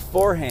spend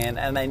beforehand,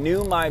 and I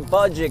knew my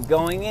budget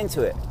going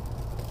into it.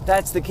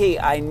 That's the key.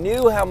 I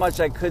knew how much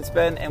I could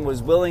spend and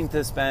was willing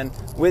to spend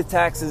with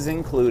taxes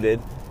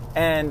included,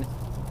 and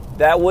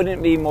that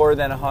wouldn't be more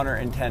than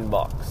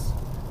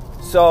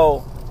 $110.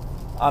 So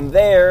I'm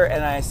there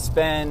and I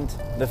spend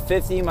the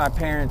 $50 my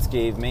parents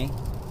gave me,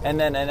 and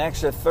then an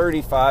extra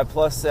 $35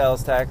 plus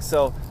sales tax.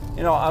 So,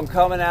 I'm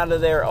coming out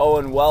of there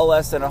owing well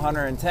less than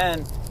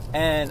 $110,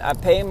 and I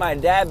pay my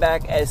dad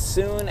back as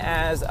soon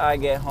as I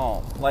get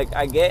home. Like,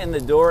 I get in the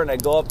door and I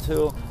go up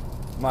to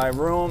my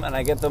room and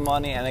I get the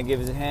money and I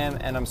give it to him,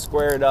 and I'm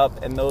squared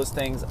up, and those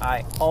things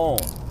I own.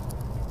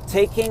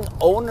 Taking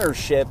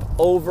ownership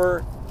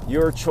over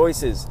your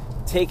choices,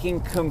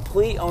 taking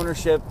complete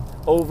ownership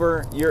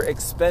over your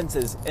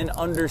expenses, and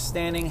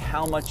understanding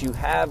how much you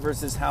have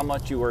versus how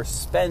much you are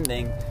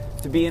spending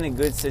to be in a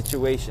good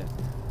situation.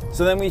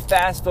 So then we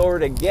fast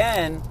forward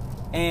again,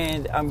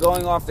 and I'm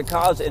going off to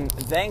college, and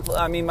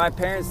thankfully, my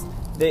parents,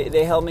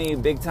 they helped me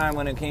big time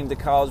when it came to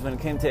college, when it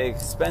came to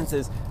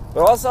expenses,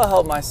 but also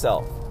help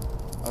myself.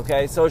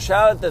 Okay, so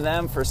shout out to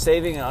them for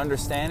saving and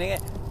understanding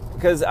it,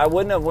 because I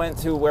wouldn't have went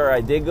to where I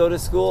did go to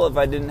school if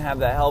I didn't have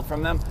that help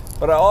from them.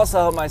 But I also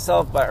helped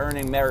myself by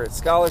earning merit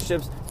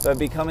scholarships, by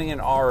becoming an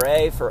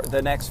RA for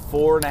the next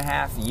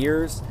 4.5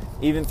 years,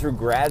 even through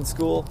grad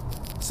school.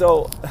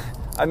 So,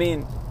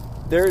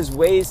 there's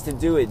ways to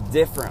do it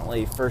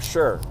differently for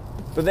sure.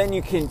 But then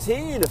you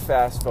continue to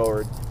fast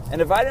forward,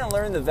 And if I didn't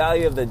learn the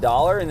value of the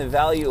dollar and the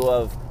value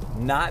of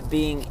not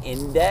being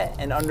in debt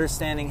and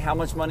understanding how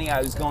much money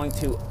I was going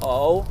to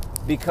owe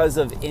because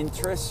of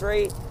interest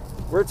rate,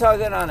 we're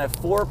talking on a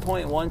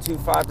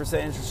 4.125%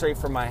 interest rate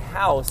for my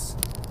house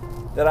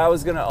that I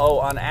was going to owe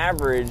on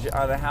average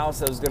on a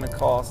house that was going to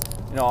cost,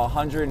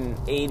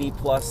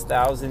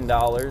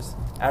 $180,000+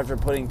 after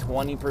putting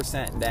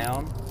 20%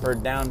 down for a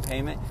down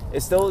payment. It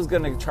still is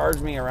going to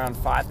charge me around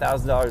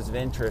 $5,000 of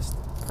interest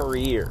per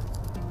year.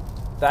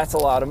 That's a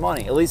lot of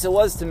money. At least it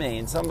was to me.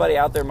 And somebody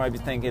out there might be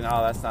thinking,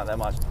 oh, that's not that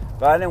much.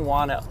 But I didn't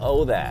want to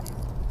owe that.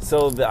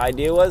 So the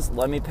idea was,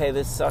 let me pay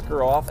this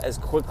sucker off as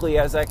quickly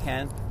as I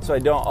can so I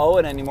don't owe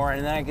it anymore.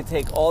 And then I could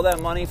take all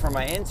that money for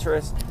my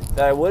interest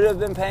that I would have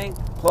been paying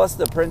plus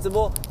the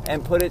principal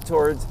and put it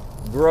towards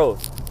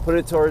growth. Put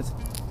it towards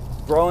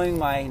growing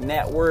my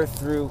net worth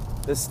through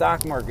the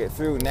stock market,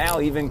 through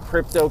now even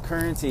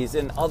cryptocurrencies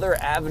and other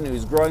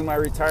avenues, growing my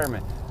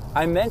retirement.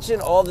 I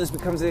mention all this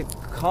because it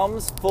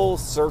comes full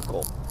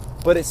circle,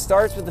 but it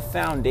starts with the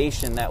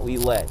foundation that we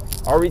lay.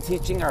 Are we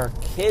teaching our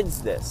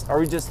kids this? Are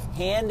we just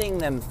handing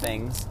them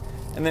things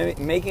and then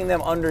making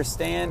them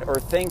understand or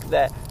think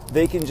that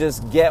they can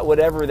just get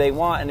whatever they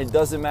want and it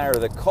doesn't matter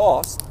the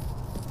cost?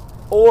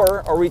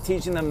 Or are we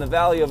teaching them the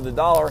value of the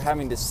dollar,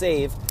 having to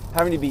save,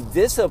 having to be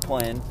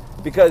disciplined,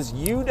 because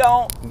you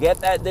don't get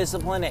that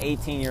discipline at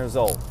 18 years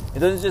old. It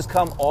doesn't just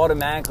come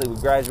automatically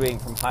with graduating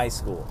from high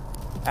school.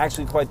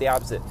 Actually, quite the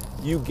opposite.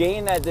 You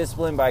gain that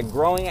discipline by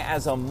growing it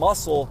as a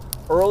muscle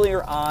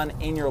earlier on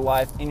in your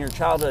life, in your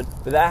childhood,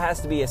 but that has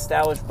to be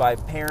established by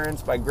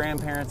parents, by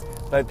grandparents,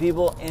 by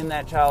people in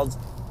that child's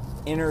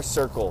inner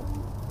circle,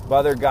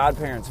 by their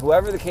godparents.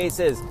 Whoever the case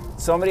is,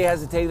 somebody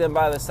has to take them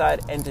by the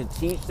side and to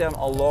teach them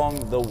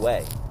along the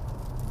way.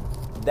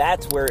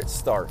 That's where it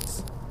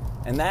starts.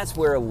 And that's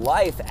where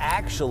life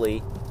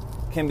actually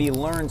can be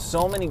learned.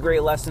 So many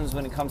great lessons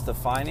when it comes to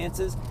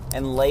finances,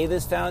 and lay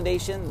this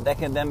foundation that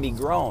can then be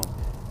grown.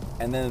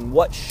 And then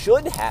what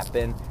should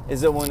happen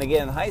is that when they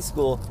get in high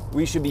school,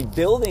 we should be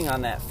building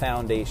on that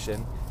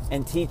foundation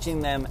and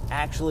teaching them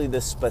actually the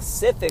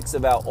specifics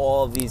about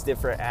all of these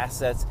different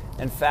assets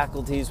and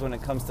faculties when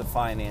it comes to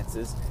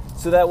finances.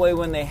 So that way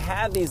when they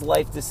have these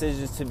life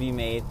decisions to be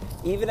made,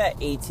 even at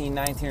 18,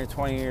 19, or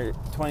 20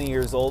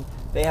 years old,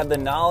 they have the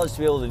knowledge to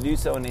be able to do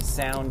so in a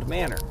sound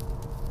manner.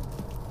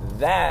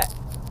 That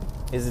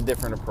is a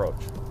different approach.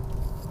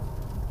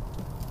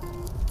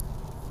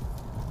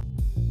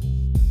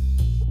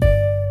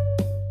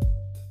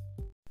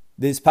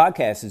 This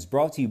podcast is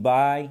brought to you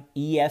by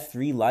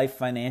EF3 Life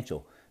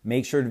Financial.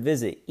 Make sure to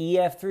visit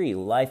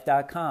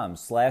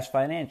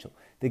ef3life.com/financial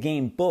to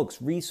gain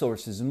books,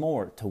 resources, and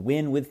more to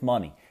win with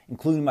money,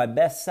 including my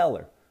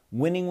bestseller,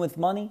 Winning with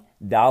Money,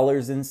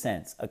 Dollars and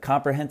Cents, a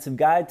comprehensive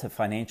guide to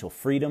financial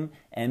freedom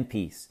and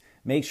peace.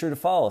 Make sure to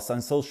follow us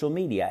on social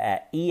media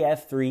at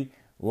EF3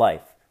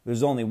 Life.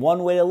 There's only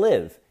one way to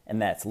live,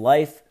 and that's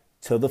life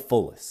to the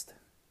fullest.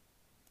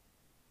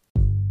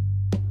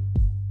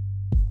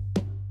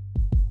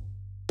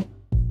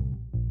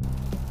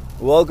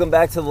 Welcome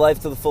back to the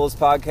Life to the Fullest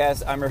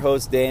podcast. I'm your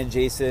host, Dan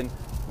Jason.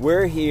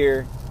 We're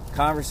here,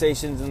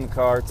 Conversations in the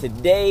Car,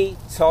 today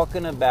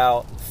talking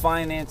about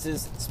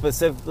finances,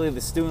 specifically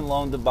the student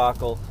loan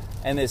debacle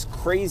and this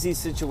crazy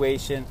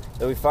situation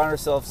that we find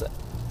ourselves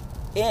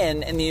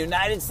in the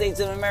United States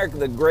of America,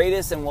 the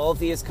greatest and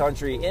wealthiest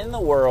country in the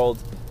world,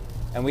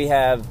 and we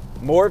have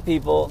more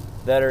people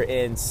that are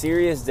in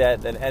serious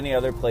debt than any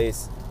other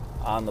place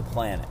on the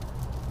planet.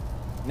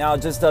 Now,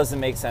 it just doesn't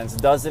make sense.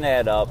 It doesn't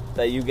add up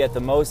that you get the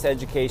most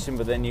education,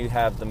 but then you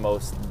have the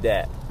most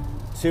debt.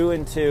 2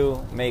 and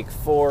 2 make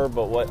 4,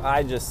 but what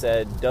I just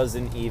said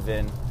doesn't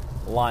even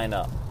line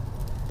up.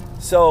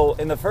 So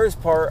in the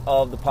first part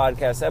of the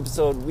podcast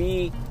episode,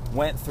 we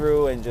went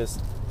through and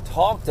just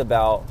talked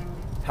about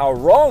how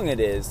wrong it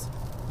is,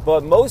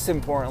 but most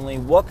importantly,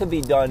 what could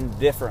be done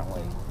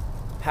differently.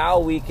 How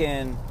we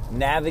can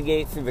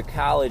navigate through the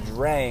college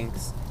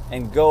ranks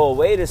and go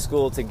away to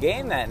school to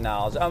gain that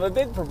knowledge. I'm a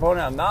big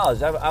proponent of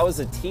knowledge. I was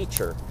a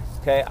teacher,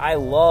 okay? I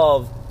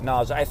love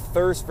knowledge. I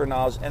thirst for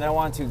knowledge, and I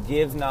want to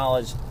give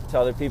knowledge to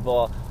other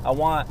people. I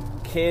want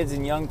kids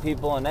and young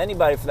people, and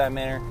anybody for that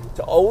matter,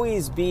 to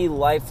always be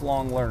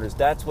lifelong learners.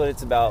 That's what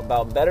it's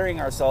about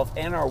bettering ourselves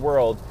and our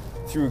world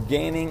through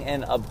gaining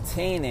and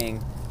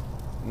obtaining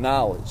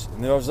knowledge.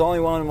 And there's only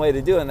one way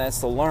to do it, and that's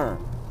to learn.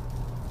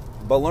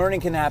 But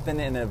learning can happen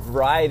in a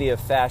variety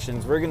of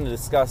fashions. We're going to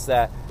discuss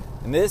that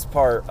in this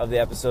part of the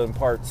episode, in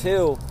part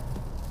 2.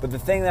 But the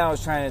thing that I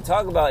was trying to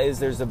talk about is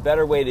there's a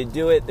better way to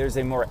do it. There's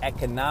a more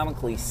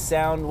economically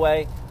sound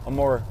way, a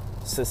more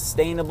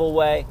sustainable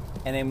way,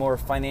 and a more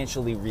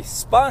financially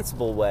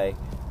responsible way.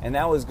 And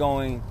that was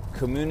going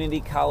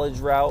community college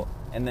route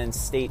and then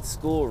state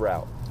school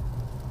route.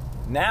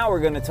 Now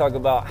we're going to talk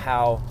about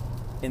how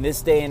in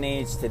this day and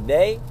age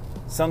today,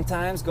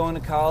 sometimes going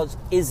to college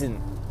isn't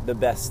the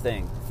best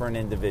thing for an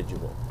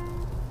individual.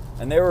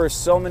 And there were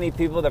so many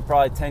people that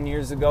probably 10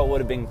 years ago would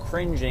have been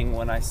cringing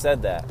when I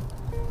said that.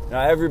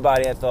 Now,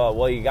 everybody had thought,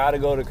 well, you got to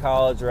go to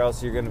college or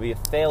else you're going to be a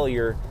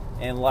failure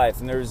in life.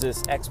 And there's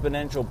this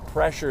exponential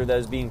pressure that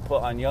is being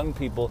put on young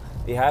people.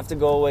 You have to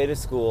go away to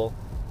school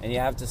and you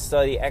have to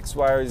study X,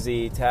 Y, or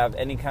Z to have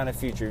any kind of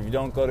future. If you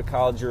don't go to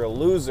college, you're a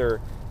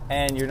loser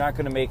and you're not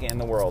going to make it in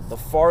the world. The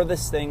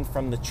farthest thing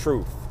from the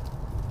truth.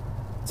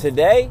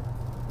 Today,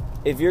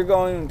 if you're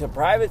going to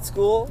private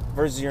school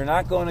versus you're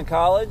not going to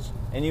college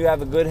and you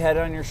have a good head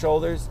on your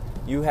shoulders,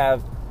 you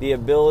have the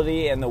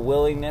ability and the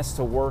willingness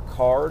to work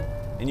hard,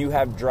 and you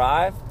have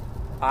drive,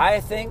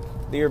 I think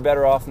that you're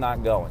better off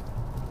not going.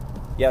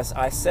 Yes,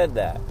 I said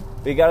that.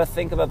 But you got to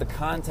think about the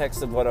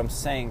context of what I'm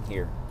saying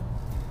here.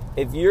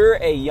 If you're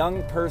a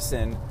young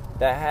person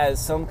that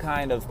has some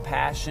kind of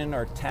passion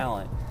or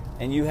talent,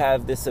 and you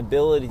have this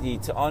ability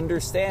to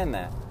understand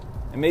that,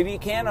 and maybe you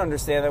can't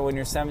understand that when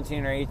you're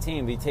 17 or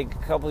 18, but you take a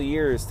couple of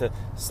years to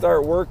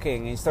start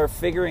working and you start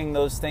figuring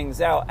those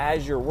things out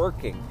as you're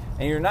working,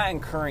 and you're not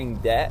incurring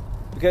debt.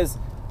 Because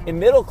in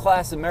middle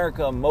class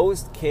America,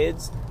 most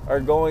kids are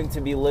going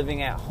to be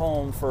living at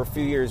home for a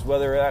few years,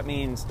 whether that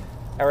means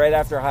right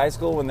after high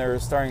school when they're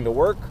starting to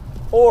work,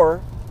 or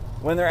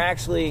when they're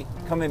actually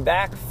coming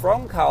back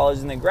from college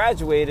and they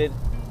graduated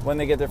when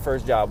they get their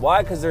first job.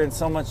 Why? Because they're in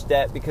so much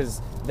debt,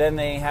 because then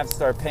they have to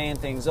start paying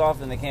things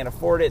off and they can't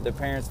afford it. Their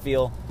parents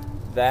feel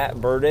that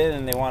burden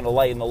and they want to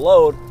lighten the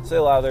load, so they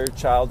allow their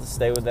child to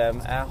stay with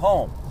them at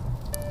home.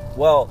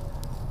 Well,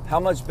 how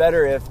much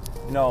better if,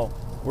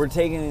 we're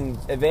taking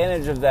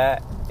advantage of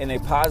that in a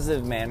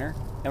positive manner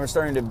and we're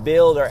starting to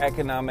build our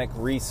economic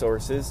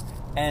resources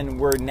and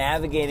we're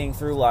navigating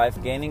through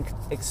life, gaining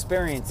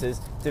experiences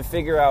to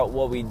figure out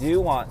what we do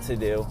want to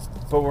do,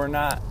 but we're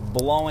not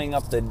blowing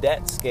up the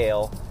debt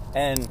scale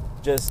and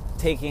just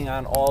taking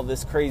on all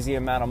this crazy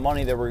amount of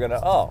money that we're going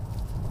to owe.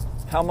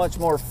 How much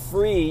more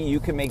free you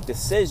can make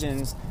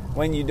decisions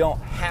when you don't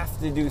have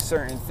to do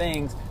certain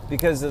things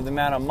because of the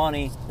amount of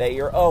money that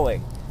you're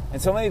owing.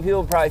 And so many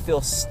people probably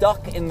feel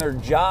stuck in their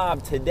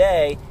job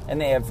today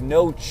and they have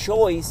no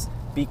choice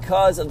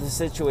because of the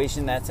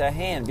situation that's at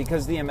hand,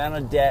 because of the amount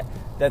of debt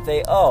that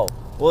they owe.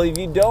 Well, if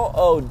you don't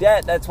owe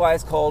debt, that's why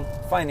it's called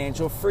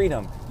financial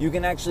freedom. You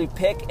can actually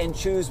pick and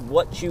choose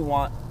what you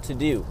want to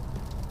do.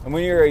 And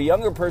when you're a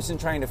younger person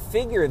trying to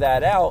figure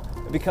that out,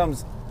 it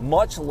becomes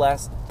much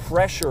less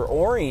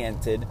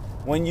pressure-oriented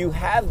when you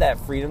have that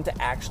freedom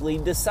to actually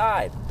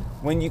decide.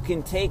 When you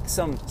can take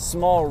some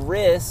small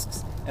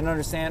risks and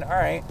understand, all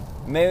right,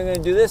 maybe I'm going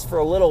to do this for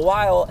a little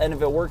while, and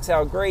if it works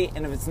out great,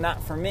 and if it's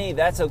not for me,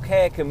 that's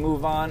okay. I can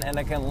move on, and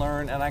I can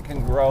learn, and I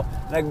can grow,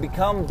 and I can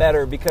become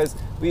better, because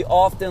we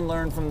often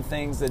learn from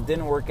things that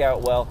didn't work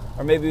out well,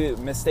 or maybe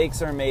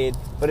mistakes are made,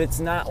 but it's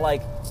not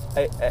like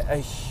a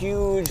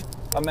huge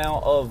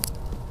amount of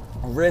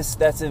risk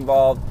that's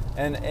involved,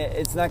 and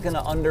it's not going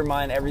to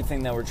undermine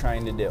everything that we're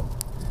trying to do.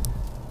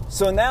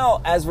 So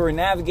now, as we're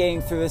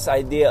navigating through this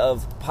idea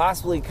of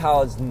possibly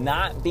college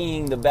not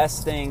being the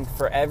best thing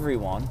for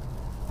everyone,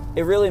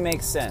 it really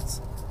makes sense.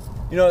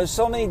 There's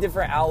so many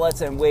different outlets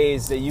and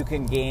ways that you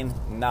can gain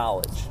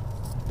knowledge.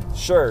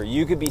 Sure,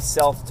 you could be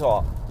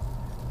self-taught.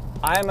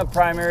 I'm a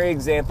primary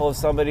example of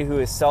somebody who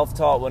is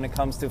self-taught when it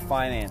comes to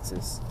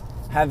finances.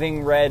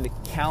 Having read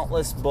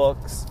countless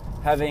books,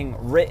 having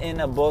written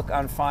a book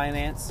on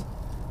finance,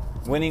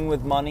 Winning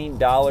with Money,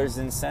 Dollars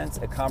and Cents,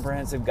 a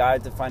comprehensive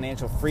guide to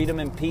financial freedom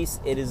and peace.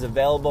 It is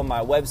available on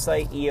my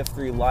website,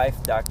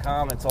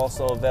 ef3life.com. It's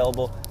also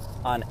available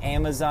on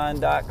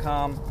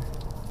amazon.com.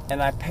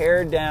 And I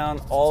pared down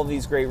all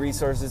these great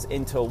resources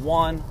into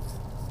one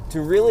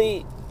to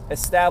really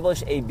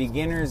establish a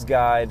beginner's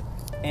guide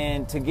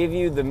and to give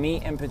you the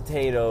meat and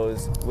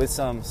potatoes with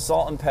some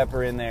salt and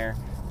pepper in there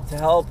to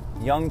help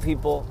young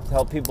people, to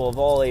help people of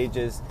all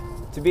ages,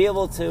 to be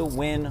able to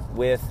win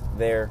with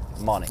their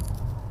money.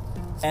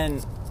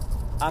 And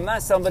I'm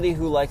not somebody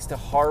who likes to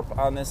harp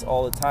on this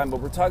all the time,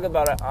 but we're talking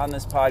about it on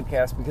this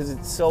podcast because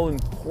it's so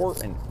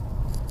important.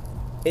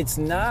 It's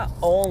not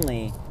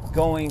only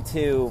going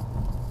to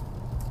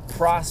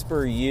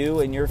prosper you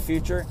and your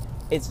future,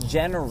 it's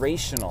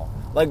generational.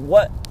 Like,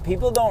 what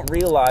people don't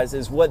realize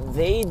is what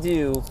they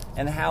do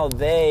and how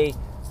they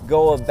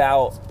go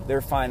about their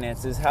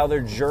finances, how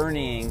they're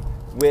journeying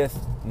with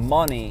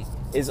money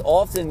is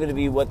often going to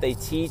be what they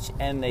teach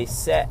and they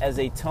set as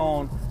a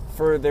tone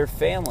for their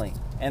family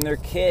and their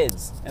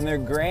kids and their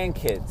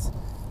grandkids.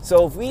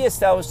 So if we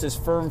establish this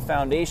firm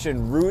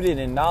foundation rooted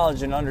in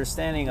knowledge and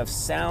understanding of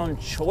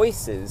sound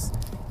choices,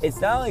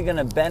 it's not only going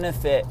to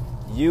benefit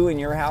you and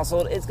your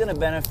household, it's going to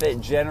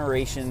benefit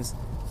generations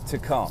to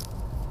come.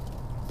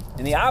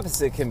 And the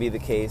opposite can be the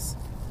case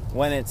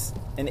when it's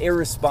an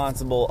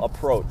irresponsible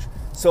approach.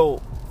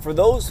 So for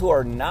those who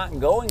are not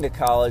going to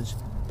college,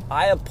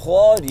 I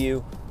applaud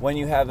you when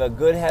you have a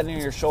good head on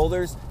your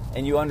shoulders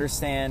and you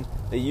understand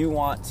that you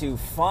want to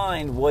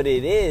find what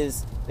it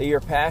is that you're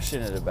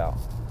passionate about.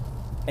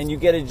 And you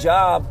get a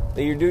job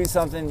that you're doing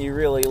something you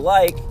really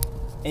like,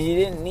 and you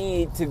didn't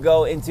need to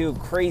go into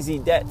crazy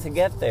debt to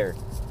get there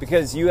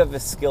because you have a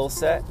skill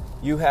set,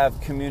 you have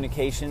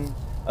communication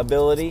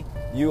ability,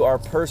 you are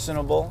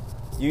personable,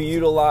 you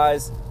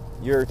utilize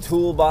your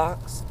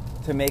toolbox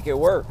to make it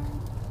work.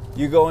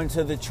 You go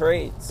into the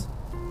trades.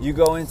 You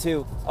go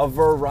into a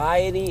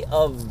variety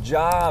of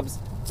jobs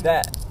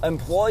that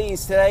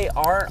employees today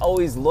aren't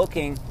always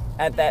looking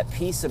at that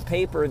piece of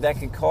paper that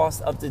could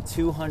cost up to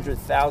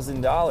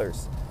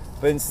 $200,000.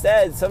 But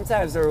instead,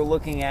 sometimes they're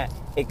looking at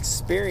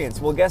experience.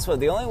 Well, guess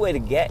what? The only way to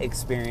get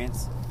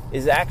experience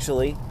is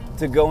actually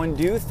to go and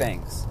do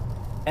things.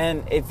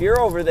 And if you're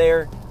over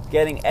there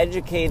getting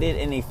educated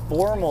in a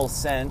formal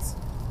sense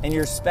and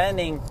you're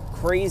spending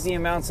crazy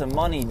amounts of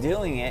money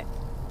doing it,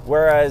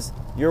 whereas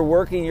you're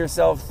working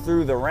yourself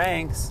through the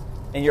ranks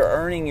and you're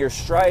earning your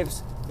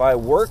stripes by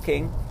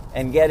working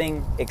and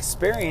getting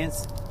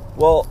experience,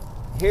 well,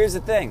 here's the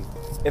thing.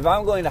 If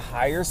I'm going to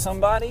hire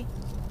somebody,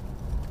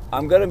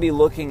 I'm going to be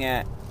looking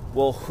at,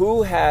 well,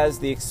 who has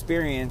the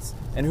experience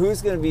and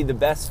who's going to be the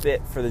best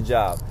fit for the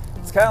job.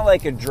 It's kind of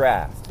like a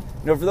draft.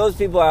 You know, for those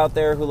people out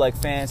there who like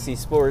fantasy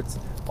sports,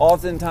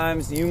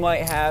 oftentimes you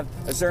might have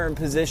a certain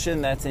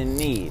position that's in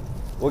need.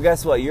 Well,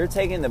 guess what? You're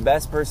taking the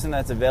best person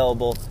that's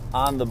available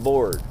on the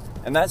board.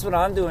 And that's what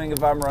I'm doing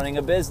if I'm running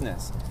a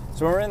business.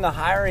 So we're in the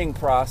hiring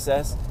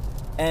process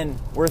and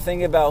we're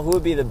thinking about who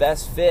would be the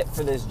best fit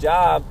for this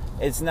job.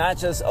 It's not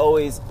just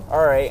always,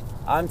 all right,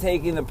 I'm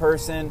taking the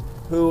person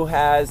who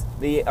has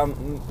the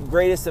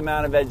greatest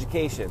amount of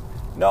education.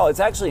 No,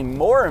 it's actually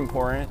more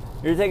important.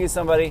 You're taking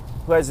somebody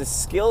who has a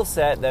skill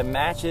set that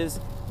matches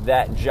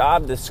that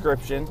job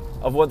description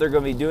of what they're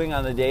going to be doing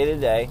on the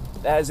day-to-day,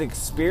 that has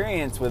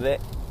experience with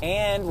it,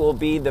 and will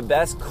be the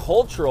best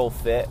cultural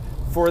fit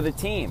for the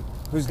team,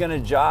 who's going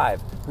to jive,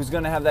 who's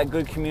going to have that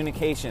good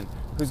communication,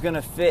 who's going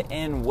to fit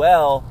in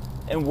well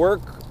and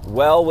work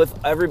well with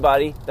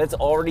everybody that's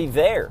already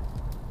there.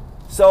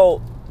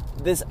 So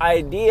this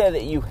idea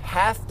that you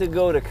have to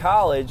go to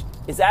college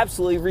is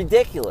absolutely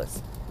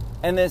ridiculous.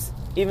 And this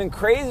even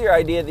crazier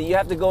idea that you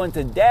have to go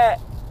into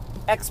debt,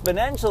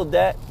 exponential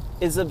debt,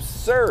 is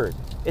absurd.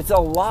 It's a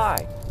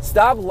lie.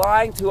 Stop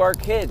lying to our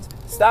kids.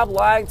 Stop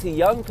lying to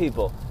young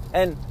people.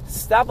 And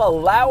stop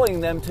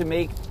allowing them to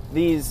make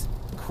these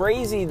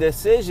crazy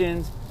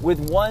decisions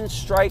with one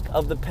strike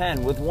of the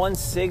pen, with one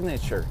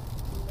signature.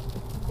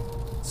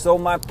 So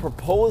my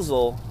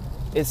proposal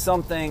is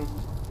something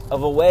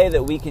of a way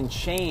that we can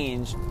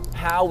change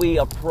how we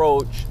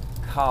approach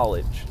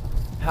college,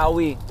 how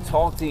we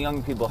talk to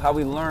young people, how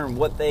we learn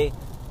what they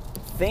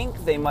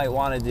think they might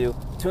want to do,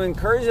 to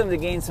encourage them to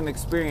gain some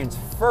experience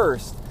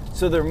first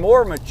so they're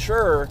more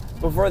mature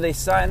before they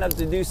sign up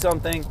to do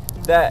something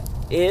that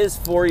is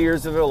 4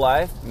 years of their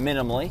life,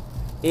 minimally,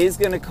 is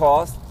going to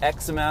cost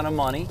X amount of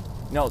money,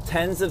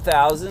 tens of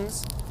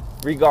thousands,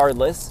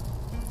 regardless.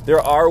 There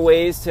are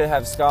ways to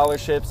have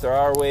scholarships, there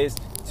are ways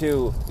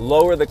to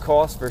lower the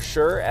cost for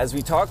sure, as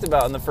we talked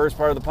about in the first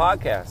part of the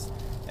podcast.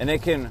 And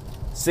it can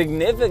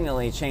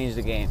significantly change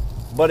the game,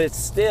 but it's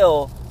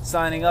still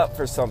signing up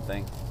for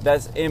something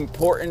that's an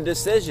important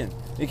decision.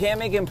 You can't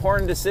make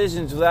important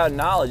decisions without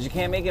knowledge. You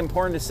can't make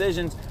important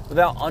decisions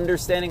without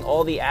understanding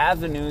all the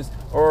avenues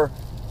or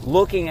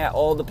looking at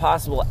all the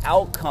possible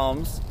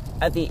outcomes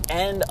at the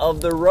end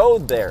of the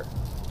road there.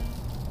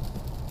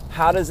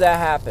 How does that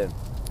happen?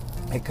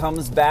 It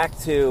comes back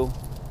to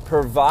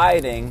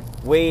providing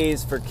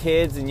ways for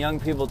kids and young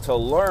people to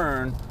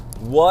learn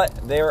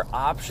what their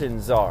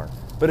options are.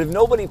 But if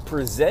nobody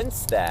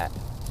presents that,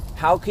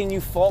 how can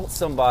you fault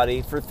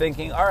somebody for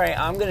thinking, all right,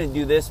 I'm going to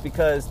do this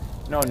because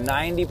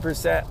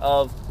 90%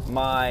 of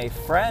my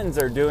friends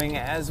are doing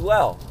it as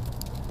well.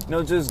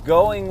 Just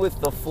going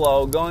with the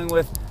flow, going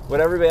with what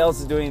everybody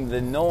else is doing,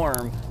 the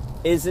norm,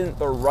 isn't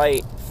the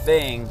right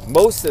thing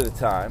most of the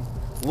time,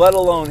 let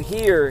alone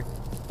here,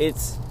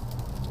 it's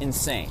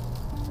insane.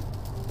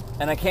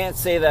 And I can't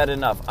say that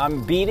enough.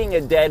 I'm beating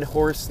a dead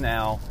horse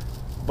now,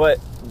 but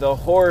the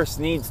horse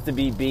needs to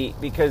be beat,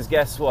 because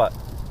guess what?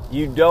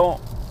 You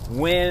don't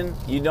win,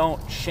 you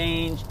don't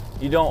change,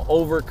 you don't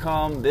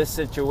overcome this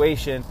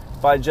situation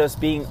by just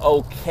being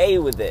okay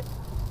with it.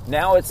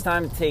 Now it's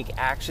time to take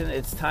action.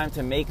 It's time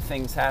to make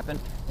things happen.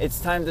 It's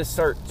time to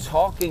start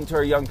talking to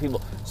our young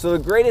people. So the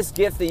greatest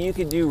gift that you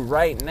can do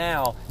right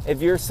now,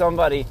 if you're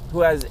somebody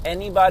who has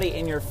anybody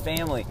in your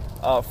family,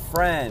 a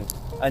friend,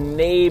 a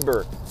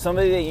neighbor,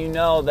 somebody that you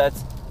know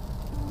that's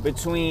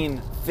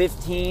between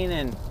 15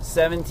 and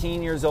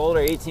 17 years old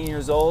or 18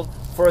 years old,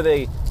 before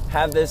they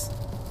have this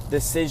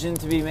decision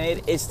to be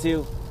made, is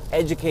to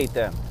educate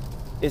them,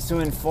 is to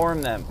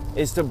inform them,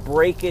 is to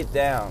break it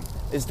down,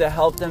 is to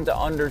help them to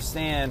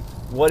understand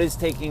what is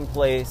taking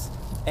place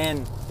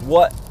and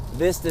what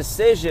this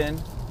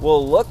decision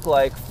will look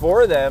like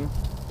for them,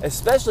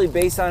 especially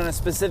based on a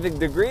specific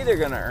degree they're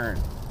going to earn.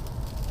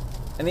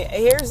 And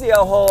here's the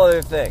whole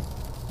other thing.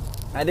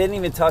 I didn't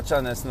even touch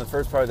on this in the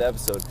first part of the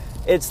episode.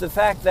 It's the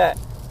fact that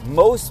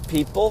most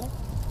people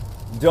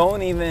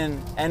don't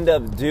even end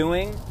up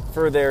doing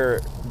for their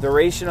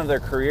duration of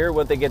their career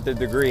what they get their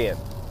degree in.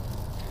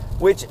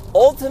 Which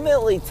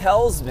ultimately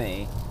tells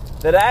me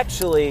that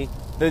actually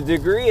the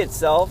degree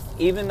itself,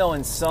 even though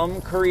in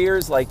some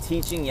careers like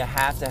teaching you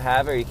have to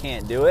have it or you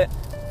can't do it,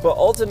 but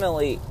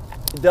ultimately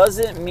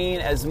doesn't mean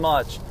as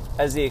much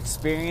as the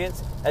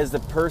experience, as the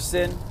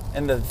person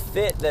and the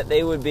fit that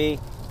they would be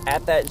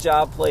at that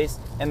job place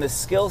and the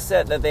skill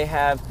set that they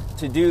have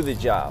to do the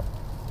job.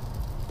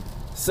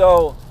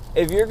 So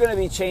if you're going to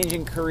be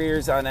changing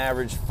careers on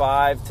average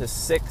 5 to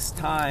 6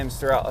 times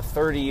throughout a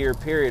 30-year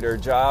period, or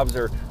jobs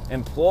or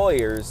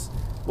employers,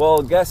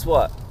 well, guess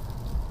what?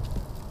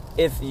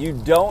 If you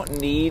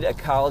don't need a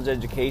college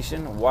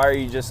education, why are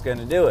you just going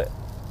to do it?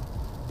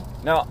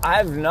 Now, I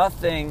have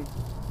nothing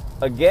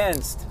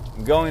against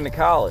going to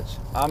college.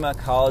 I'm a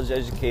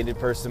college-educated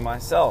person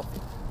myself.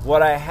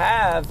 What I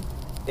have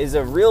is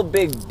a real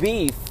big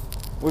beef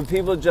with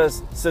people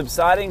just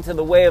subsiding to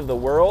the way of the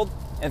world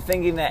and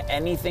thinking that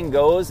anything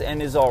goes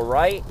and is all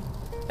right,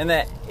 and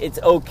that it's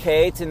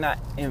okay to not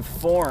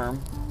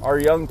inform our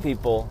young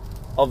people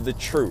of the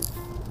truth.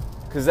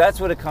 Because that's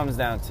what it comes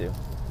down to.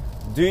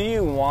 Do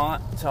you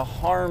want to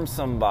harm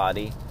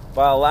somebody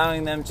by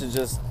allowing them to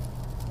just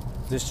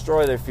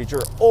destroy their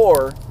future?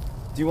 Or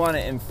do you want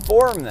to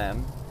inform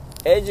them,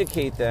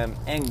 educate them,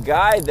 and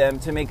guide them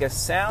to make a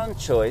sound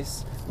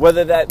choice,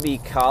 whether that be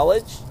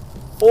college,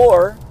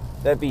 or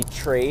that be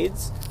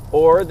trades,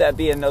 or that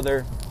be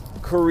another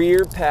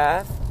career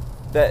path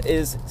that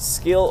is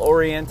skill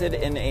oriented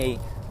in a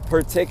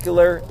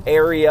particular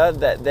area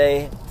that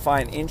they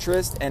find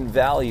interest and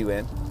value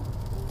in?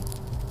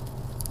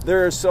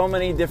 There are so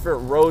many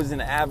different roads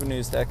and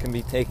avenues that can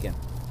be taken.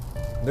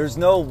 There's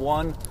no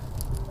one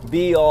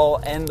be all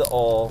end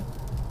all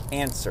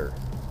answer.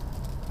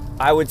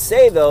 I would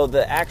say though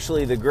that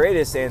actually the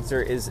greatest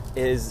answer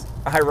is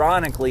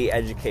ironically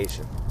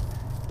education.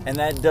 And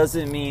that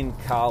doesn't mean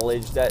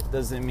college, that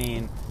doesn't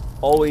mean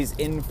always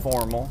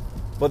informal,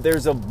 but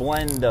there's a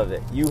blend of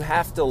it. You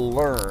have to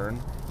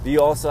learn, but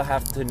you also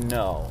have to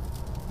know.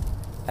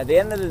 At the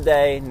end of the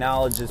day,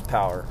 knowledge is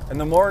power. And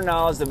the more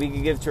knowledge that we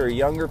can give to our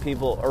younger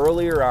people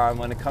earlier on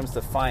when it comes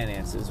to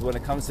finances, when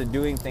it comes to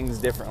doing things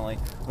differently,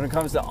 when it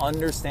comes to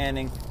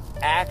understanding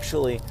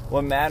actually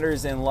what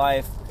matters in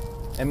life.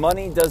 And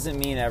money doesn't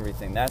mean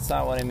everything. That's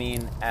not what I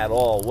mean at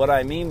all. What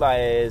I mean by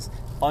it is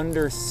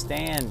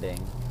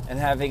understanding and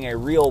having a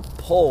real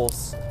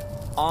pulse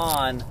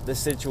on the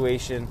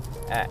situation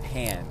at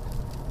hand.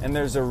 And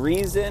there's a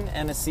reason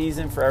and a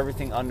season for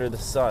everything under the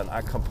sun.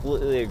 I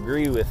completely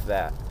agree with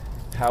that.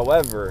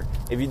 However,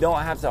 if you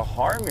don't have to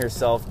harm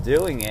yourself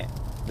doing it,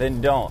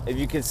 then don't. If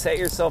you can set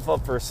yourself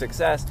up for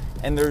success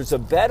and there's a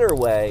better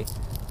way,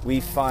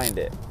 we find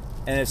it.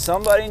 And if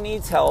somebody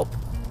needs help,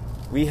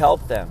 we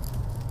help them.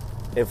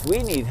 If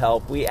we need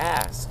help, we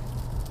ask.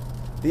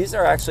 These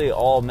are actually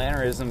all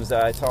mannerisms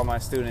that I taught my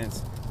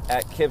students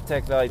at KIPP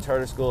Tech Valley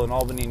Charter School in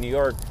Albany, New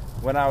York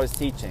when I was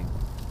teaching.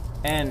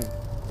 And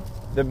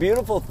the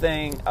beautiful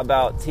thing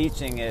about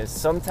teaching is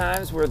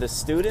sometimes we're the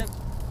student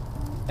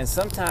and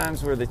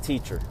sometimes we're the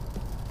teacher.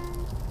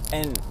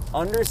 And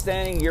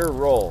understanding your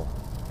role.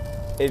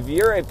 If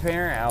you're a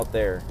parent out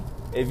there,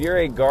 if you're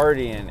a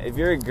guardian, if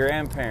you're a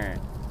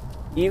grandparent,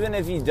 even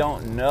if you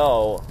don't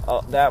know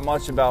that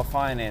much about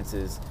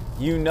finances,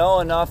 you know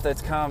enough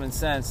that's common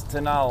sense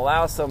to not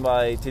allow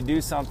somebody to do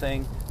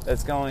something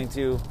that's going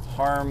to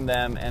harm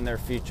them and their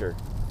future.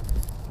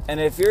 And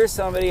if you're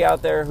somebody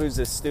out there who's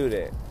a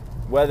student,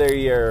 whether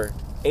you're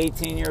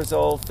 18 years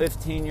old,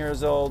 15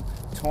 years old,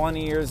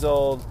 20 years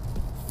old,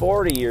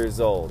 40 years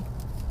old,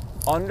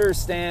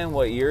 understand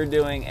what you're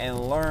doing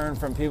and learn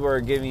from people who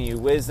are giving you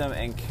wisdom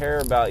and care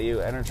about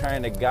you and are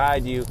trying to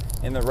guide you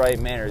in the right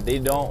manner. They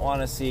don't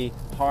want to see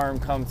harm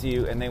come to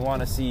you, and they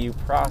want to see you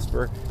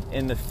prosper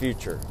in the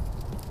future.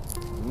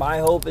 My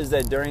hope is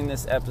that during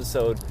this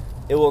episode,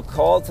 it will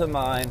call to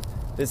mind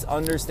this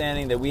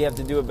understanding that we have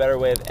to do a better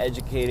way of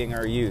educating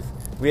our youth.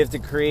 We have to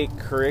create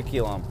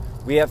curriculum.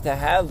 We have to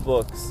have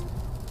books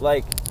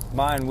like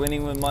mine,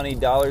 Winning with Money,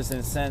 Dollars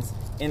and Cents,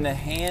 in the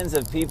hands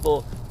of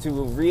people to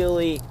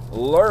really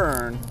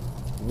learn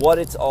what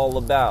it's all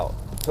about,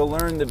 to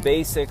learn the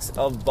basics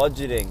of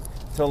budgeting,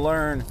 to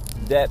learn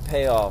debt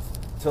payoff,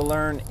 to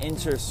learn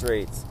interest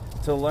rates,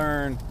 to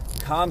learn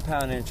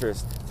compound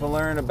interest, to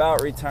learn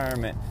about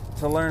retirement,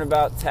 to learn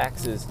about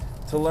taxes,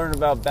 to learn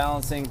about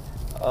balancing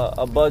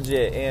a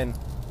budget and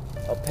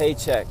a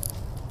paycheck.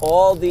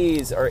 All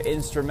these are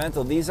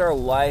instrumental. These are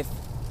life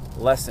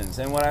lessons.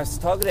 And when I was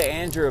talking to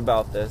Andrew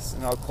about this,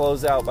 and I'll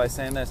close out by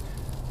saying this,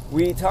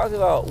 we talked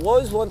about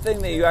what was one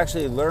thing that you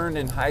actually learned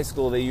in high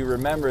school that you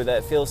remember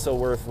that feels so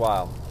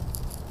worthwhile.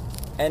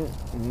 And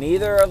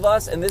neither of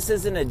us, and this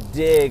isn't a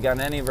dig on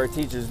any of our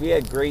teachers, we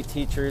had great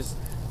teachers,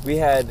 we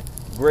had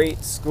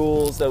great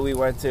schools that we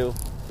went to.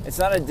 It's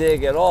not a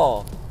dig at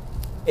all.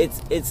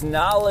 It's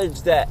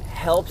knowledge that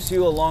helps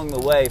you along the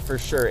way for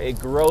sure. It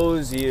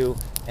grows you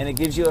and it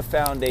gives you a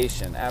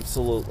foundation,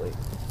 absolutely.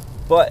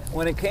 But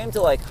when it came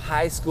to like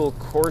high school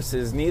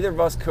courses, neither of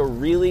us could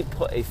really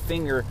put a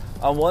finger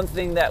on one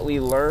thing that we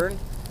learned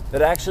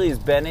that actually is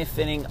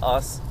benefiting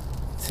us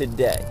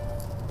today.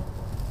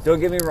 Don't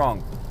get me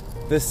wrong.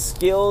 The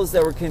skills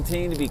that were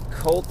continuing to be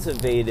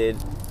cultivated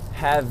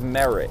have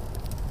merit.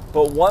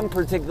 But one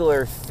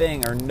particular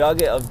thing or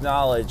nugget of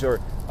knowledge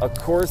or a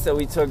course that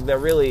we took that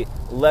really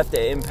left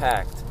an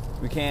impact,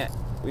 we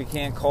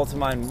can't call to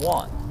mind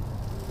one.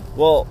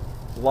 Well,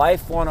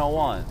 Life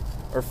 101.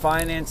 or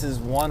Finances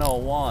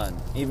 101,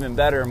 even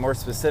better and more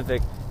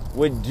specific,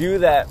 would do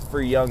that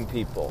for young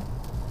people.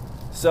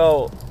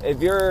 So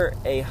if you're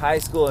a high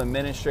school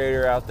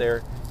administrator out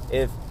there,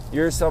 if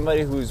you're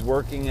somebody who's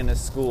working in a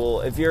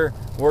school, if you're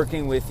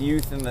working with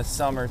youth in the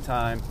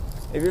summertime,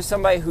 if you're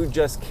somebody who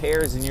just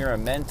cares and you're a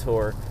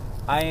mentor,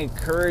 I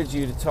encourage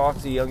you to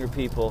talk to younger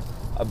people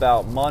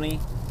about money.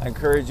 I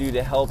encourage you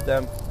to help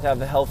them to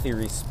have a healthy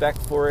respect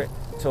for it,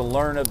 to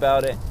learn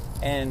about it,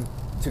 and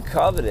to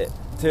covet it,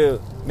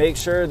 to make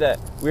sure that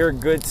we're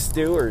good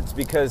stewards,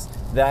 because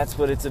that's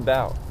what it's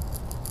about.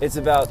 It's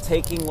about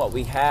taking what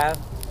we have,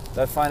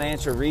 the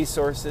financial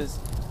resources,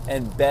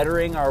 and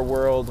bettering our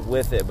world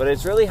with it. But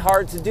it's really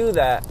hard to do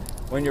that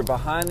when you're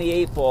behind the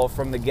eight ball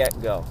from the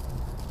get-go.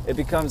 It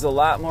becomes a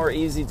lot more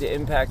easy to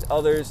impact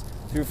others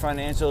through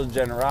financial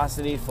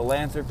generosity,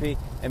 philanthropy,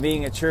 and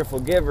being a cheerful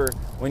giver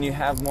when you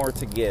have more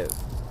to give.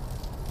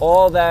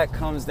 All that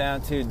comes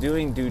down to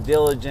doing due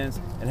diligence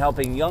and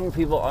helping young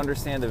people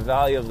understand the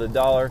value of the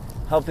dollar,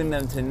 helping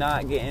them to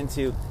not get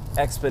into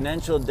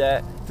exponential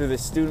debt through the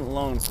student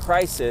loan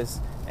crisis,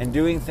 and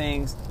doing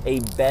things a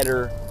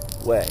better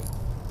way.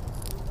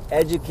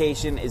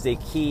 Education is a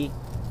key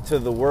to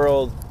the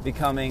world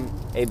becoming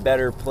a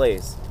better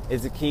place.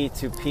 It's a key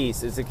to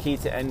peace. It's a key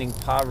to ending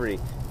poverty.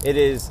 It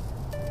is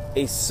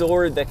a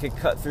sword that could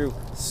cut through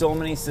so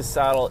many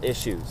societal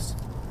issues.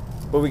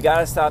 But we got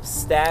to stop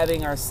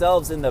stabbing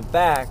ourselves in the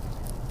back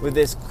with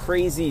this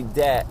crazy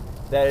debt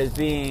that is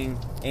being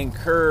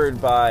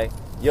incurred by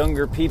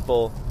younger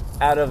people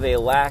out of a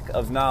lack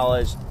of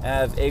knowledge,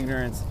 out of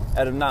ignorance,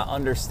 out of not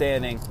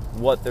understanding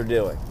what they're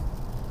doing.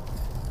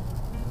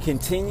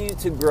 Continue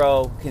to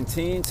grow,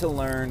 continue to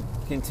learn,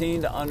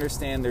 continue to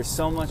understand there's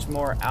so much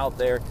more out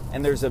there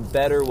and there's a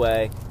better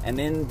way. And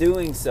in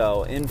doing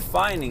so, in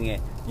finding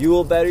it, you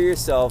will better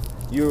yourself,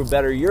 you will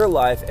better your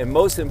life, and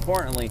most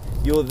importantly,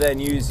 you will then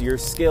use your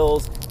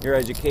skills, your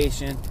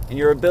education, and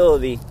your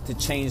ability to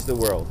change the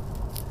world.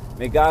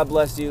 May God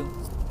bless you.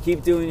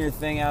 Keep doing your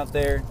thing out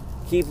there.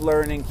 Keep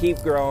learning, keep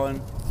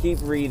growing, keep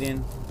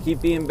reading,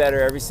 keep being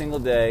better every single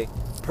day.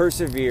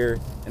 Persevere,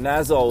 and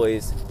as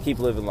always, keep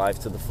living life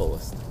to the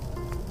fullest.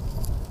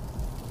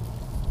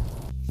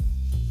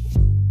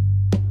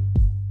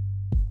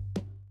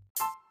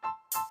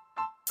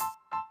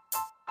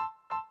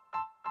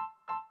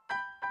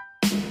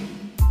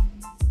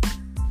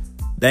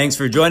 Thanks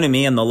for joining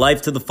me on the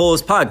Life to the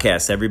Fullest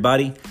podcast,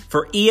 everybody.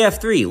 For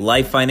EF3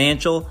 Life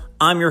Financial,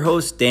 I'm your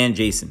host, Dan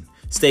Jason.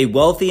 Stay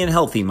wealthy and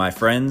healthy, my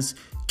friends.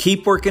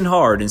 Keep working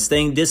hard and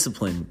staying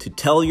disciplined to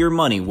tell your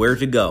money where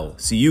to go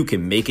so you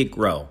can make it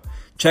grow.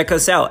 Check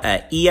us out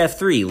at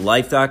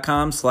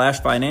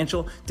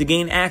ef3life.com/financial to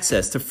gain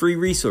access to free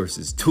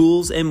resources,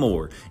 tools, and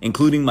more,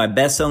 including my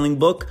best-selling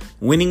book,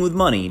 Winning with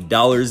Money,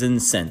 Dollars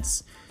and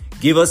Cents.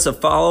 Give us a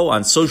follow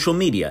on social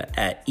media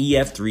at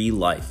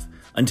EF3Life.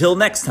 Until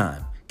next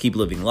time, keep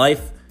living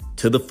life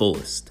to the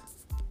fullest.